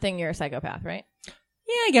 Yeah. One thing, you're a psychopath, right?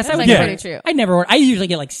 Yeah, I guess that's I would. Pretty true. I'd never order. I usually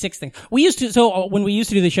get like 6 things. We used to. So when we used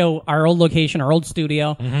to do the show, our old location, our old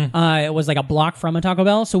studio, it was like a block from a Taco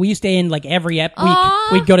Bell. So we used to end like every week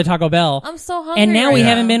we'd go to Taco Bell. I'm so hungry. And now we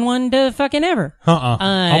haven't been one to fucking ever.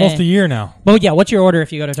 Almost a year now. But yeah, what's your order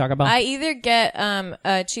if you go to Taco Bell? I either get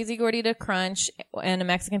a cheesy gordita crunch and a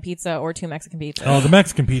Mexican pizza, or 2 Mexican pizzas. Oh, the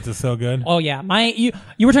Mexican pizza's so good. Oh yeah, you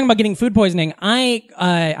were talking about getting food poisoning. I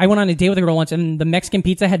went on a date with a girl once, and the Mexican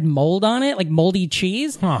pizza had mold on it, like moldy cheese.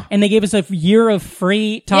 freeze, and they gave us a year of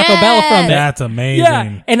free Taco Bell from it. That's amazing.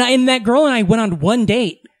 Yeah, and that girl and I went on one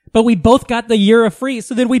date. But we both got the year of free,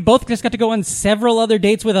 so then we both just got to go on several other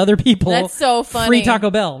dates with other people. That's so funny. Free Taco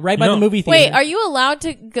Bell, right by the movie theater. Wait, are you allowed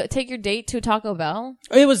to take your date to Taco Bell?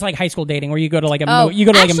 It was like high school dating, where you go to like a a movie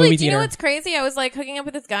theater. Do you know what's crazy? I was like hooking up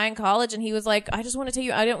with this guy in college, and he was like, "I just want to take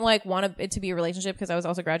you." I didn't like want it to be a relationship because I was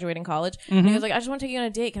also graduating college. And he was like, "I just want to take you on a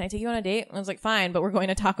date. Can I take you on a date?" And I was like, "Fine, but we're going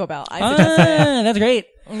to Taco Bell." I suggested it. That's great.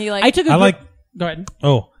 And you like? Go ahead.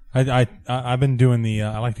 Oh, I've been doing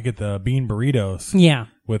I like to get the bean burritos. Yeah.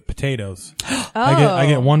 With potatoes. I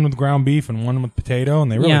get one with ground beef and one with potato, and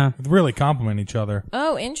they really complement each other.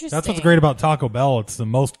 Oh, interesting. That's what's great about Taco Bell. It's the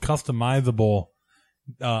most customizable.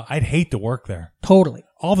 I'd hate to work there. Totally.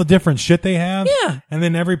 All the different shit they have. Yeah. And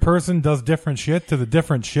then every person does different shit to the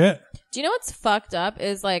different shit. Do you know what's fucked up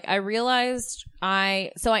is like I realized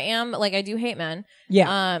I do hate men.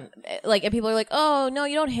 Yeah. Like if people are like, "Oh, no,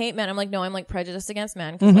 you don't hate men." I'm like, "No, I'm like prejudiced against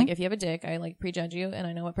men because like if you have a dick, I like prejudge you and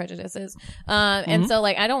I know what prejudice is." And so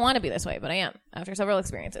like I don't want to be this way, but I am after several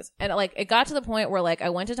experiences. And like it got to the point where like I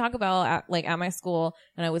went to Taco Bell at my school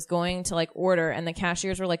and I was going to like order and the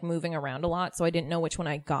cashiers were like moving around a lot, so I didn't know which one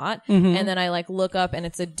I got. And then I like look up and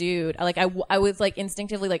it's a dude. Like I was like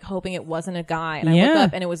instinctively like hoping it wasn't a guy, and I look up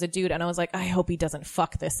and it was a dude, and I was like, I hope he doesn't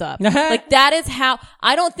fuck this up. Like that is how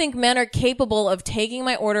I don't think men are capable of taking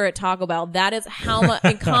my order at Taco Bell. That is how much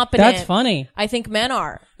incompetent. That's funny. I think men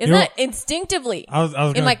are. Isn't that instinctively I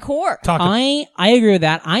was in my core? I agree with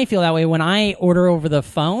that. I feel that way when I order over the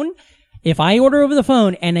phone. If I order over the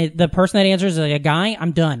phone and the person that answers is like a guy,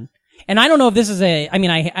 I'm done. And I don't know if this is I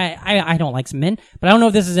don't like some men, but I don't know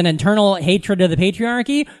if this is an internal hatred of the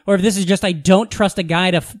patriarchy or if this is just I don't trust a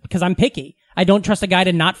guy because I'm picky. I don't trust a guy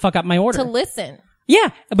to not fuck up my order. To listen. Yeah,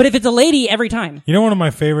 but if it's a lady, every time. You know one of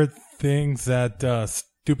my favorite things that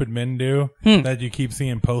stupid men do that you keep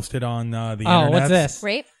seeing posted on the internet? Oh, what's this?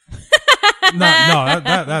 Rape? No,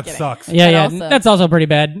 that sucks. Yeah, that's also pretty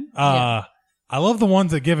bad. I love the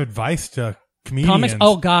ones that give advice to comedians. Comics?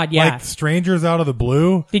 Oh, God, yeah. Like strangers out of the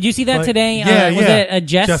blue. Did you see that today? Yeah, Was it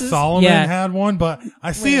Jess? Jess Solomon had one, but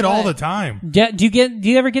I see it all the time. Do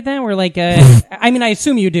you ever get that? Where like, I mean, I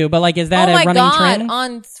assume you do, but like, is that a running trend?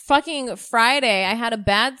 On fucking Friday, I had a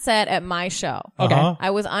bad set at my show. Okay. I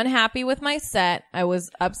was unhappy with my set. I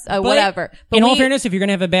was whatever. But in all fairness, if you're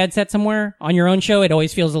gonna have a bad set somewhere on your own show, it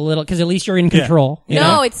always feels a little, cause at least you're in control. Yeah.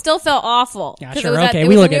 No, it still felt awful. Yeah, sure. It was it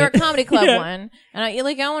was the New York Comedy Club one. And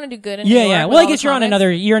I want to do good in New York. Yeah. Well, I guess you're in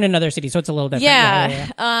another city, so it's a little different.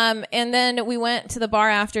 Yeah. And then we went to the bar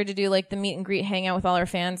after to do like the meet and greet, hang out with all our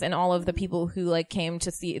fans and all of the people who like came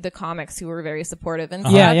to see the comics who were very supportive and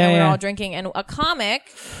stuff. And we were all drinking, and a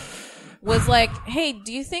comic was like, "Hey,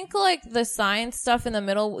 do you think like the science stuff in the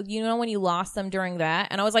middle, you know, when you lost them during that?"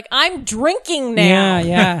 And I was like, "I'm drinking now."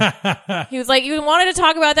 Yeah. He was like, "You wanted to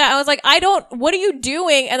talk about that?" I was like, what are you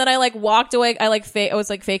doing?" And then I like walked away. I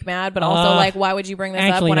was like fake mad, but also like, why would you bring this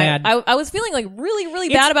up when I was feeling like really, really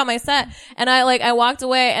bad about my set. And I walked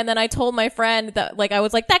away, and then I told my friend that like, I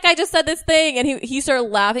was like, "That guy just said this thing." And he started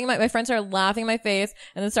laughing. My friend started laughing in my face,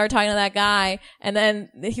 and then started talking to that guy. And then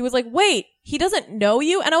he was like, "Wait, he doesn't know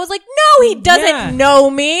you?" And I was like, "No, he doesn't know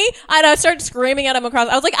me." And I started screaming at him across.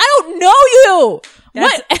 I was like, "I don't know you."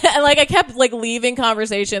 What? And like I kept like leaving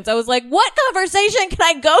conversations. I was like, "What conversation can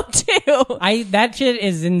I go to?" That shit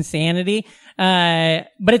is insanity.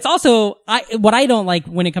 But it's also what I don't like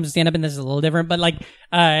when it comes to stand up, and this is a little different, but like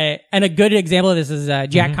and a good example of this is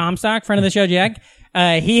Jack Comstock, friend of the show, Jack.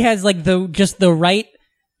 He has like the right.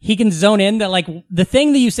 He can zone in that, like, the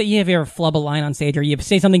thing that you say, if you ever flub a line on stage or you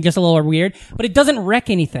say something just a little weird, but it doesn't wreck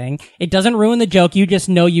anything. It doesn't ruin the joke. You just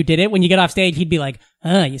know you did it. When you get off stage, he'd be like,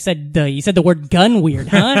 you said the word gun weird,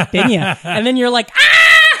 huh? Didn't you? And then you're like,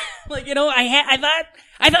 ah! Like, you know, I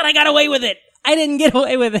thought I got away with it. I didn't get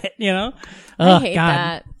away with it, you know? I hate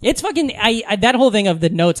that. It's fucking, that whole thing of the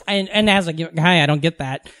notes, and as a guy, I don't get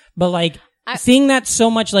that. But like, seeing that so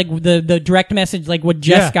much, like the direct message, like what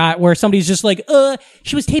Jess got, where somebody's just like,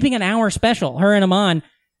 she was taping an hour special, her and Aman,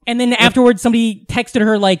 and then afterwards somebody texted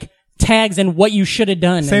her like tags and what you should have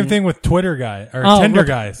done. Same thing with Twitter guy or Tinder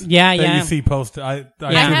guys. Yeah, that you see posted. I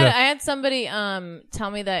had somebody tell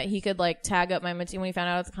me that he could like tag up my material when he found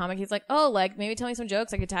out it's a comic. He's like, "Oh, like maybe tell me some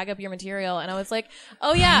jokes. I could tag up your material." And I was like,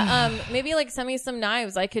 "Oh yeah, maybe like send me some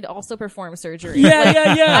knives. I could also perform surgery." Yeah,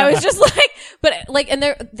 like, yeah. I was just like, but like, and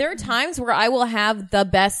there are times where I will have the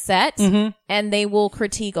best set and they will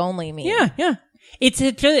critique only me. Yeah. It's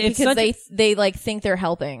because they like think they're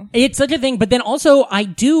helping. It's such a thing, but then also I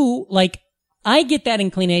do like I get that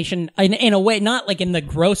inclination in a way, not like in the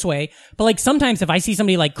gross way, but like sometimes if I see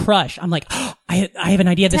somebody like crush, I'm like, oh, I have an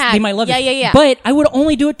idea. They might love it. Yeah. But I would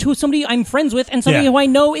only do it to somebody I'm friends with and somebody who I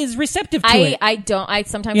know is receptive to it. I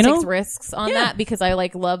sometimes take risks on that because I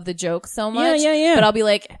like love the joke so much. Yeah. But I'll be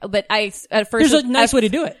like, at first, there's a nice way to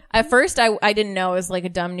do it. At first, I didn't know it was like a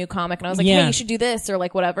dumb new comic, and I was like, hey, you should do this or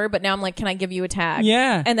like whatever. But now I'm like, can I give you a tag?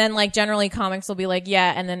 Yeah. And then like generally comics will be like,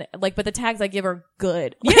 yeah, and then like, but the tags I give are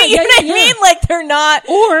good. Yeah, you know what I mean? Like they're not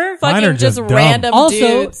or fucking just random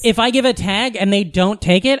also, dudes. if I give a tag and they don't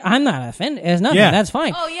take it, I'm not offended. It's nothing. Yeah. That's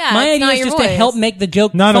fine. Oh yeah, my idea is just to help make the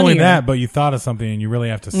joke. Not funnier. only that, but you thought of something and you really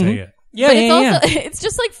have to say it. Yeah, but it's also it's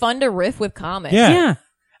just like fun to riff with comics. Yeah.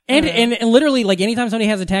 And literally, like, anytime somebody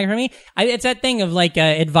has a tag for me, it's that thing of, like,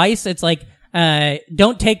 advice. It's like,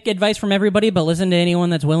 don't take advice from everybody, but listen to anyone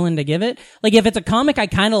that's willing to give it. Like, if it's a comic I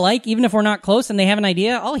kind of like, even if we're not close and they have an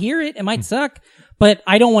idea, I'll hear it. It might suck, but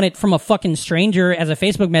I don't want it from a fucking stranger as a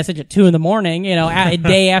Facebook message at 2 a.m, a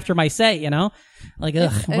day after my set, Like,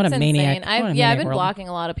 ugh, what a maniac. I've been blocking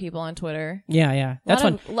a lot of people on Twitter. Yeah. That's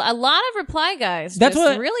a lot of reply guys. That's just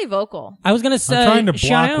what really vocal. I was going to say. I'm trying to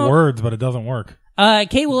block words, but it doesn't work.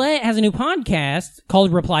 Kate Willette has a new podcast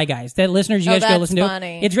called Reply Guys that listeners, you guys go listen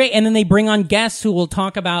funny. to. It's great. And then they bring on guests who will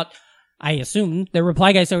talk about, I assume, the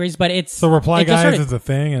Reply Guy stories, but it's... So Reply Guys is a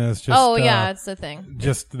thing, and it's just... Oh, yeah, it's a thing.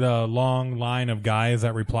 Just the long line of guys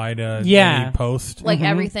that reply to any post. Like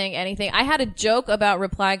everything, anything. I had a joke about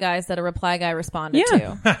Reply Guys that a Reply Guy responded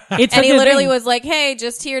to. And he literally was like, hey,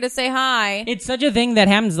 just here to say hi. It's such a thing that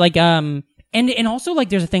happens, like, and also, like,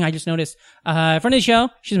 there's a thing I just noticed. Friend of the show,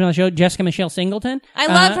 she's been on the show, Jessica Michelle Singleton. I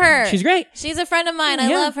love her. She's great. She's a friend of mine. I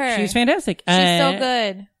love her. She's fantastic. She's so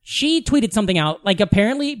good. She tweeted something out, like,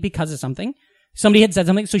 apparently because of something. Somebody had said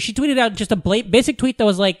something, so she tweeted out just a basic tweet that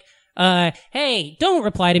was like, hey, don't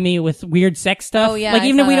reply to me with weird sex stuff. Oh, yeah. Like,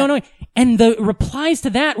 even if we don't know it. And the replies to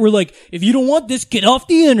that were like, if you don't want this, get off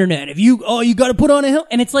the internet. If you gotta put on a hill.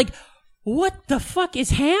 And it's like, what the fuck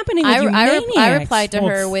is happening with you maniacs? I replied to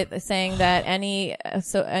her with saying that any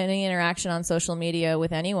interaction on social media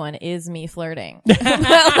with anyone is me flirting.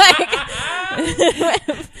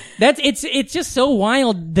 It's just so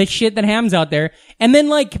wild, the shit that happens out there. And then,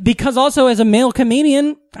 like, because also as a male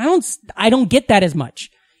comedian, I don't get that as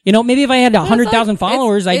much. Maybe if I had 100,000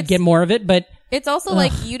 followers, I'd get more of it, but it's also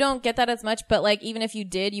like you don't get that as much, but like even if you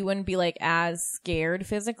did, you wouldn't be like as scared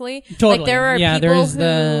physically. Totally. Like there are people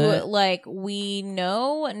who like we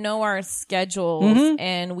know our schedules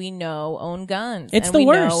and we own guns. It's and the we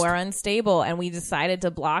worst. know are unstable and we decided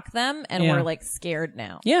to block them and we're like scared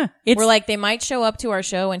now. Yeah. We're like they might show up to our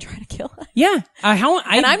show and try to kill us. Yeah.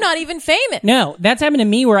 And I'm not even famous. No, that's happened to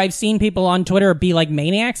me where I've seen people on Twitter be like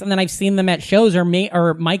maniacs and then I've seen them at shows or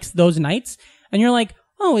mics those nights and you're like,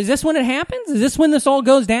 oh, is this when it happens? Is this when this all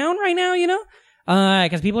goes down right now,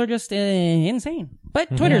 Because people are just insane.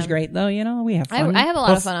 But Twitter's great, though, we have fun. I have a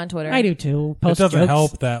lot of fun on Twitter. I do, too. It doesn't jokes.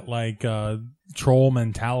 help that, like, troll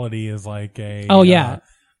mentality is like a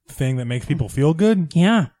thing that makes people feel good.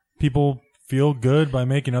 Yeah. People feel good by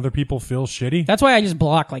making other people feel shitty. That's why I just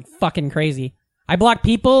block like fucking crazy. I block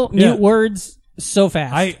people, mute words so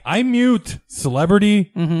fast. I mute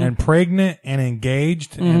celebrity and pregnant and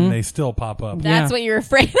engaged and they still pop up. That's what you're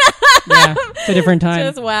afraid of. Yeah, it's a different time.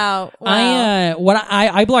 Just wow.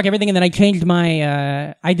 I block everything and then I changed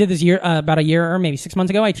my I did this about a year or maybe 6 months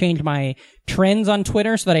ago. I changed my trends on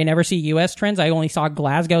Twitter so that I never see US trends. I only saw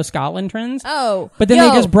Glasgow, Scotland trends. Oh. But then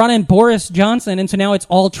they just brought in Boris Johnson and so now it's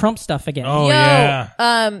all Trump stuff again. Oh yeah.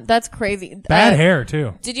 That's crazy. Bad hair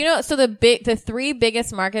too. Did you know so the three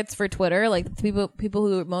biggest markets for Twitter, like people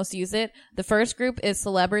who most use it, the first group is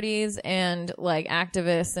celebrities and like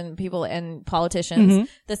activists and people and politicians.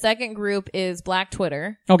 The second group is Black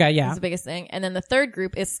Twitter. Okay, yeah. That's the biggest thing. And then the third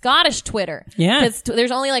group is Scottish Twitter. Yeah. Because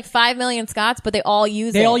there's only like 5 million Scots, but they all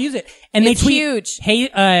use it. They all use it. And it's they tweet, huge.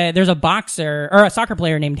 Hey, there's a boxer or a soccer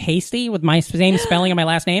player named Hasty with my same spelling of my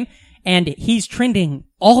last name. And he's trending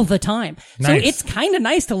all the time. Nice. So it's kind of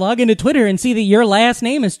nice to log into Twitter and see that your last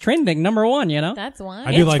name is trending number one, That's why.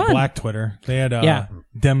 I do like fun. Black Twitter. They had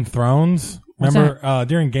Dem Thrones. Remember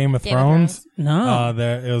during Game of Thrones? No.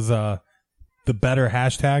 It was the better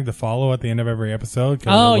hashtag to follow at the end of every episode.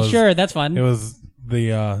 Oh, sure. That's fun. It was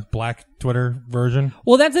the Black Twitter version.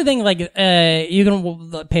 Well, that's the thing. Like, you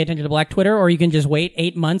can pay attention to black Twitter, or you can just wait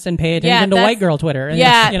 8 months and pay attention to white girl Twitter. And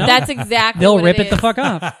that's exactly. They'll what rip it it the fuck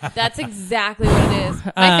off. That's exactly what it is.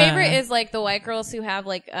 My favorite is like the white girls who have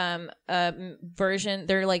like a version.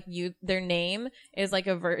 They're like their name is like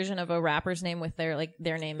a version of a rapper's name with their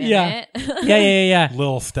name in it. Yeah.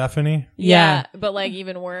 Little Stephanie. Yeah, but like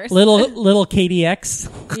even worse. Little KDX.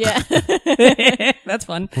 Yeah, that's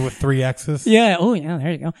fun. With 3 X's. Yeah. Oh, yeah.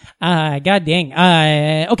 There you go. God dang.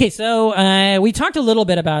 Okay. So, we talked a little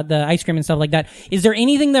bit about the ice cream and stuff like that. Is there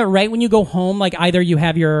anything that right when you go home, like either you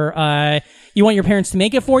have your, you want your parents to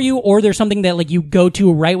make it for you, or there's something that like you go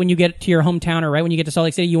to right when you get to your hometown, or right when you get to Salt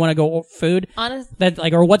Lake City, you want to go food?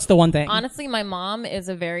 Or what's the one thing? Honestly, my mom is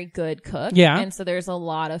a very good cook. Yeah. And so there's a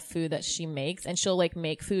lot of food that she makes, and she'll like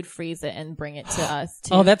make food, freeze it, and bring it to us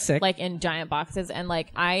too. Oh, that's sick. Like in giant boxes. And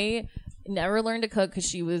like I never learned to cook because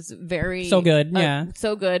she was very so good.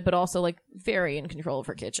 So good, but also like very in control of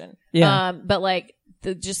her kitchen. Yeah. But like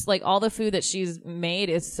just like all the food that she's made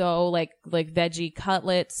is so like veggie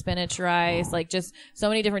cutlet, spinach rice, like just so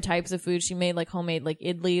many different types of food. She made like homemade like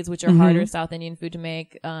idlis, which are harder South Indian food to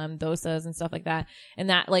make, dosas and stuff like that. And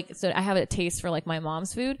that like, so I have a taste for like my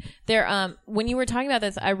mom's food. There, when you were talking about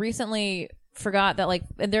this, I recently forgot that like,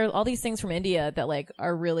 and there are all these things from India that like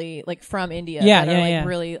are really like from India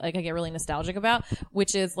really like I get really nostalgic about,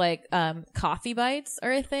 which is like coffee bites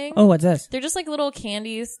are a thing. Oh, what's this? They're just like little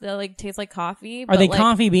candies that like taste like coffee. Are they like,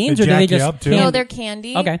 coffee beans, they or do they jack you just up, too? No, they're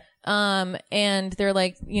candy. Okay. And they're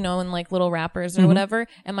like, you know, in like little wrappers or whatever.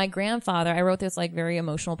 And my grandfather, I wrote this like very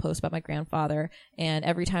emotional post about my grandfather. And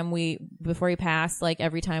every time before he passed, like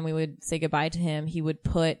every time we would say goodbye to him, he would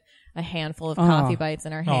put a handful of coffee bites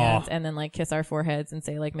in our hands and then like kiss our foreheads and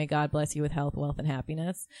say like, may God bless you with health, wealth, and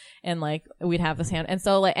happiness. And like we'd have this hand. And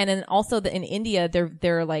so like, and then also in India,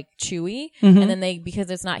 they're like chewy. And then because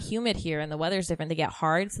it's not humid here and the weather's different, they get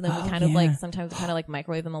hard. So then we kind of like, sometimes kind of like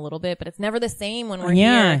microwave them a little bit, but it's never the same when we're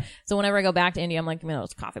here. So whenever I go back to India, I'm like, give me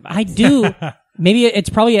those coffee bites. I do. Maybe it's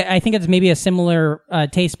probably, I think it's maybe a similar,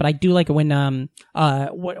 taste, but I do like it when,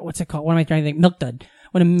 what's it called? What am I trying to think? Milk dud.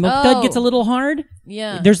 When a milk dud gets a little hard,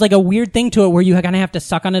 there's like a weird thing to it where you kind of have to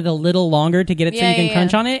suck on it a little longer to get it so you can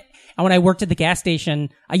crunch on it. And when I worked at the gas station,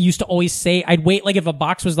 I used to always say, I'd wait, like if a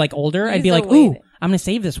box was like older, I'd be like, ooh, I'm going to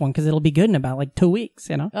save this one because it'll be good in about like 2 weeks,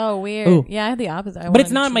 you know? Oh, weird. Ooh. Yeah, I had the opposite. But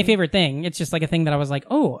it's not my favorite thing. It's just like a thing that I was like,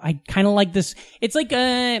 oh, I kind of like this. It's like,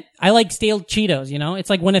 I like stale Cheetos, you know? It's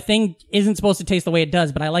like when a thing isn't supposed to taste the way it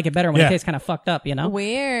does, but I like it better when it tastes kind of fucked up, you know?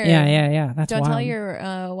 Weird. Yeah. That's Don't wild. tell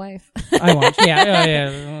your wife. I won't.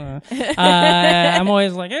 Yeah. I'm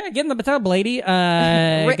always like, get in the tub, lady.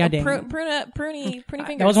 Goddamn. Pruny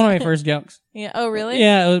fingers. That was one of my first jokes. Yeah. Oh, really?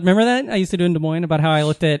 Yeah. Remember that? I used to do in Des Moines about how I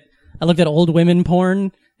looked at old women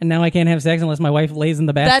porn, and now I can't have sex unless my wife lays in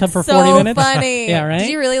the bathtub for 40 minutes. That's so funny. Yeah, right? Did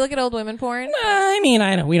you really look at old women porn? I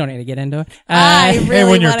mean, we don't need to get into it. I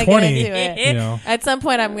really when you're want to 20, get into it. you know. At some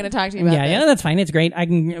point, I'm going to talk to you about this. Yeah, that's fine. It's great. I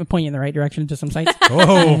can point you in the right direction to some sites.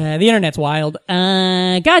 Oh. The internet's wild.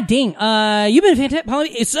 God dang. You've been fantastic, Pallavi.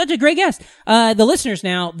 It's such a great guest. The listeners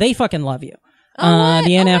now, they fucking love you. The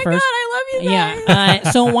NFers. Oh my God, I love you guys.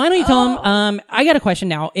 Yeah. So why don't you tell them, I got a question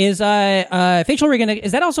now. Is, facial recognition,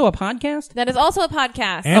 is that also a podcast? That is also a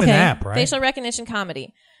podcast. And an app, right? Facial recognition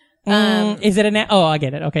comedy. Is it an app? Oh, I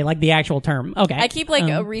get it. Okay. Like the actual term. Okay. I keep like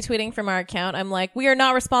retweeting from our account. I'm like, we are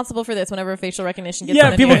not responsible for this whenever facial recognition gets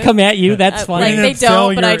yeah, people come at you. That's funny. Like they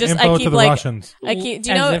don't, but I keep like, Russians. do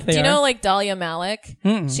you know like Dahlia Malik?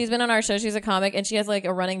 She's been on our show. She's a comic and she has like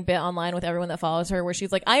a running bit online with everyone that follows her where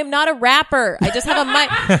she's like, I am not a rapper. I just have a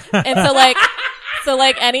mic. And so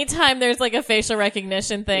like anytime there's like a facial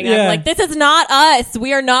recognition thing, I'm like, this is not us.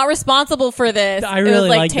 We are not responsible for this. I really it was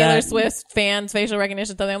like like Taylor that. Swift fans facial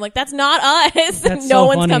recognition something. I'm like, that's not us. That's no so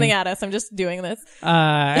one's funny. coming at us. I'm just doing this.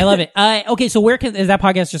 I love it. Okay. So is that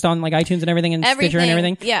podcast just on like iTunes and everything and Stitcher and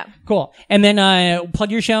everything? Yeah. Cool. And then,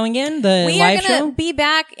 plug your show again, the we live are going show. to be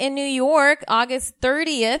back in New York August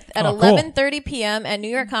 30th at 11:30 p.m. at New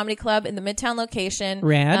York Comedy Club in the Midtown location.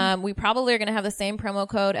 Rad. We probably are going to have the same promo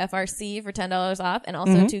code FRC for $10 off and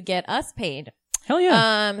also to get us paid. Hell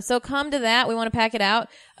yeah. So come to that. We want to pack it out.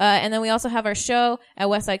 And then we also have our show at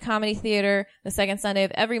Westside Comedy Theater the second Sunday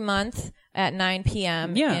of every month at 9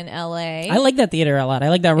 p.m. in LA. I like that theater a lot. I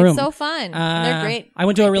like that room. It's so fun. They're great. I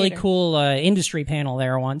went to a really theater. cool industry panel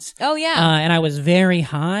there once. Oh yeah. And I was very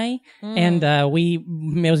high. And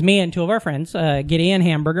it was me and two of our friends, Gideon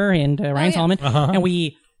Hamburger and Ryan Solomon. And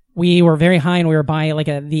we were very high and we were by like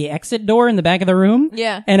the exit door in the back of the room.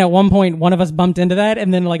 Yeah. And at one point, one of us bumped into that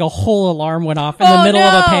and then like a whole alarm went off in the middle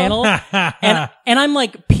of a panel. and I'm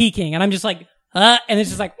like peeking and I'm just like, and it's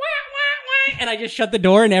just like, wah, wah, And I just shut the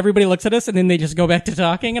door, and everybody looks at us, and then they just go back to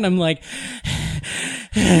talking, and I'm like,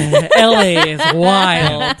 LA is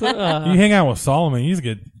wild. You hang out with Solomon, you just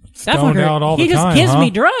get stoned out all the time. He just gives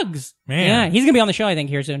me drugs. Man. Yeah, he's gonna be on the show, I think,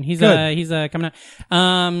 here soon. He's coming out.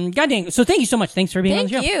 God dang. So thank you so much. Thanks for being on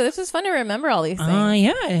the show. Thank you. This was fun to remember all these things.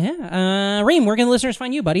 Yeah. Reem, where can the listeners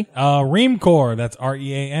find you, buddy? Reamcore. That's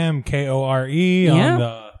REAMKORE on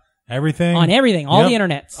the everything. On everything. All the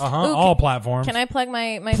internets. Ooh, all platforms. Can I plug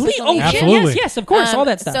my Please. social media? Absolutely. Yes, of course. All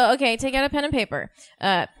that stuff. So, okay, take out a pen and paper.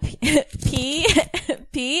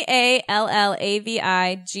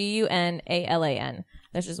 PALLAVIGUNALAN.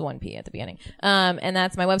 There's just one P at the beginning. And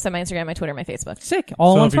that's my website, my Instagram, my Twitter, my Facebook. Sick.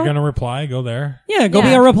 All so on if you're going to reply, go there. Yeah, be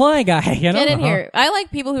a reply guy. You know? Get in here. I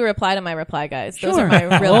like people who reply to my reply guys. Those Sure. are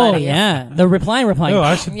my real Oh, buddies. yeah. The reply. Oh,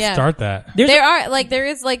 I should start that. There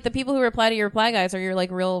is the people who reply to your reply guys are your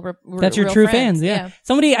like real That's your real true friends. fans. Yeah.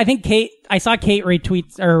 Somebody, I think I saw Kate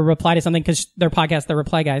retweet or reply to something because their podcast, the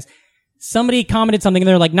reply guys. Somebody commented something and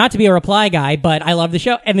they're like, not to be a reply guy, but I love the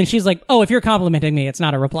show. And then she's like, oh, if you're complimenting me, it's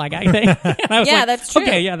not a reply guy thing. And I was like, that's true.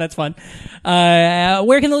 Okay, yeah, that's fun.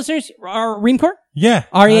 Where can the listeners, Reamcore? Yeah.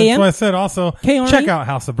 REAM? That's what I said. Also, K-R-E? check out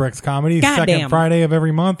House of Bricks Comedy. Second Friday of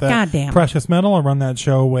every month at Goddamn. Precious Metal. I run that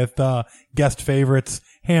show with guest favorites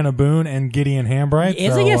Hannah Boone and Gideon Hambright.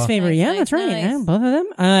 Is a guest favorite. Yeah, that's right. Nice. Yeah, both of them.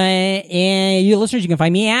 And you listeners, you can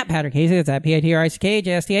find me at Patrick Casey. That's at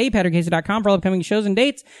PATRICKJSTIE, PatrickCasey.com for all upcoming shows and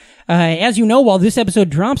dates. As you know, while this episode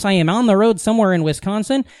drops, I am on the road somewhere in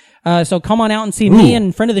Wisconsin. So come on out and see me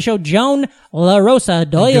and friend of the show, Joan LaRosa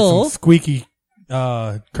Doyle. Get some squeaky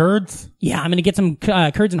curds. Yeah, I'm going to get some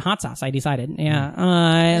curds and hot sauce, I decided. Yeah.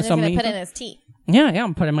 And so he's gonna put in his tea. Yeah,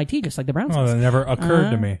 I'm putting my tea just like the brown Oh, sauce. that never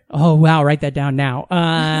occurred to me. Oh, wow. Write that down now.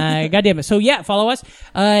 God damn it. So, yeah, follow us.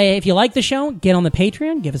 If you like the show, get on the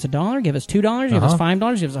Patreon. Give us $1. Give us $2. Give us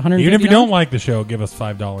 $5. Give us $150. Even if you don't like the show, give us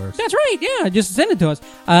 $5. That's right. Yeah, just send it to us.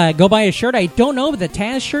 Go buy a shirt. I don't know, but the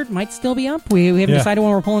Taz shirt might still be up. We haven't decided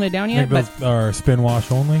when we're pulling it down yet. But those are spin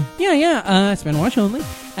wash only. Yeah. Spin wash only.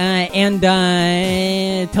 And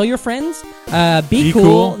tell your friends, be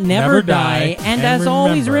cool, never die. And as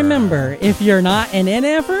always, remember, if you're not an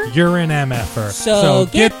NFer, you're an MFer. So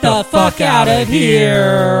get the fuck out of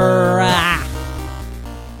here.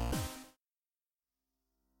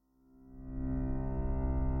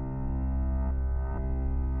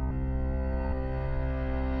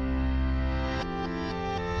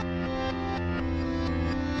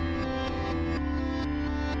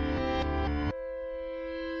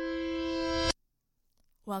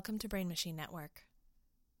 Welcome to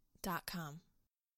BrainMachineNetwork.com.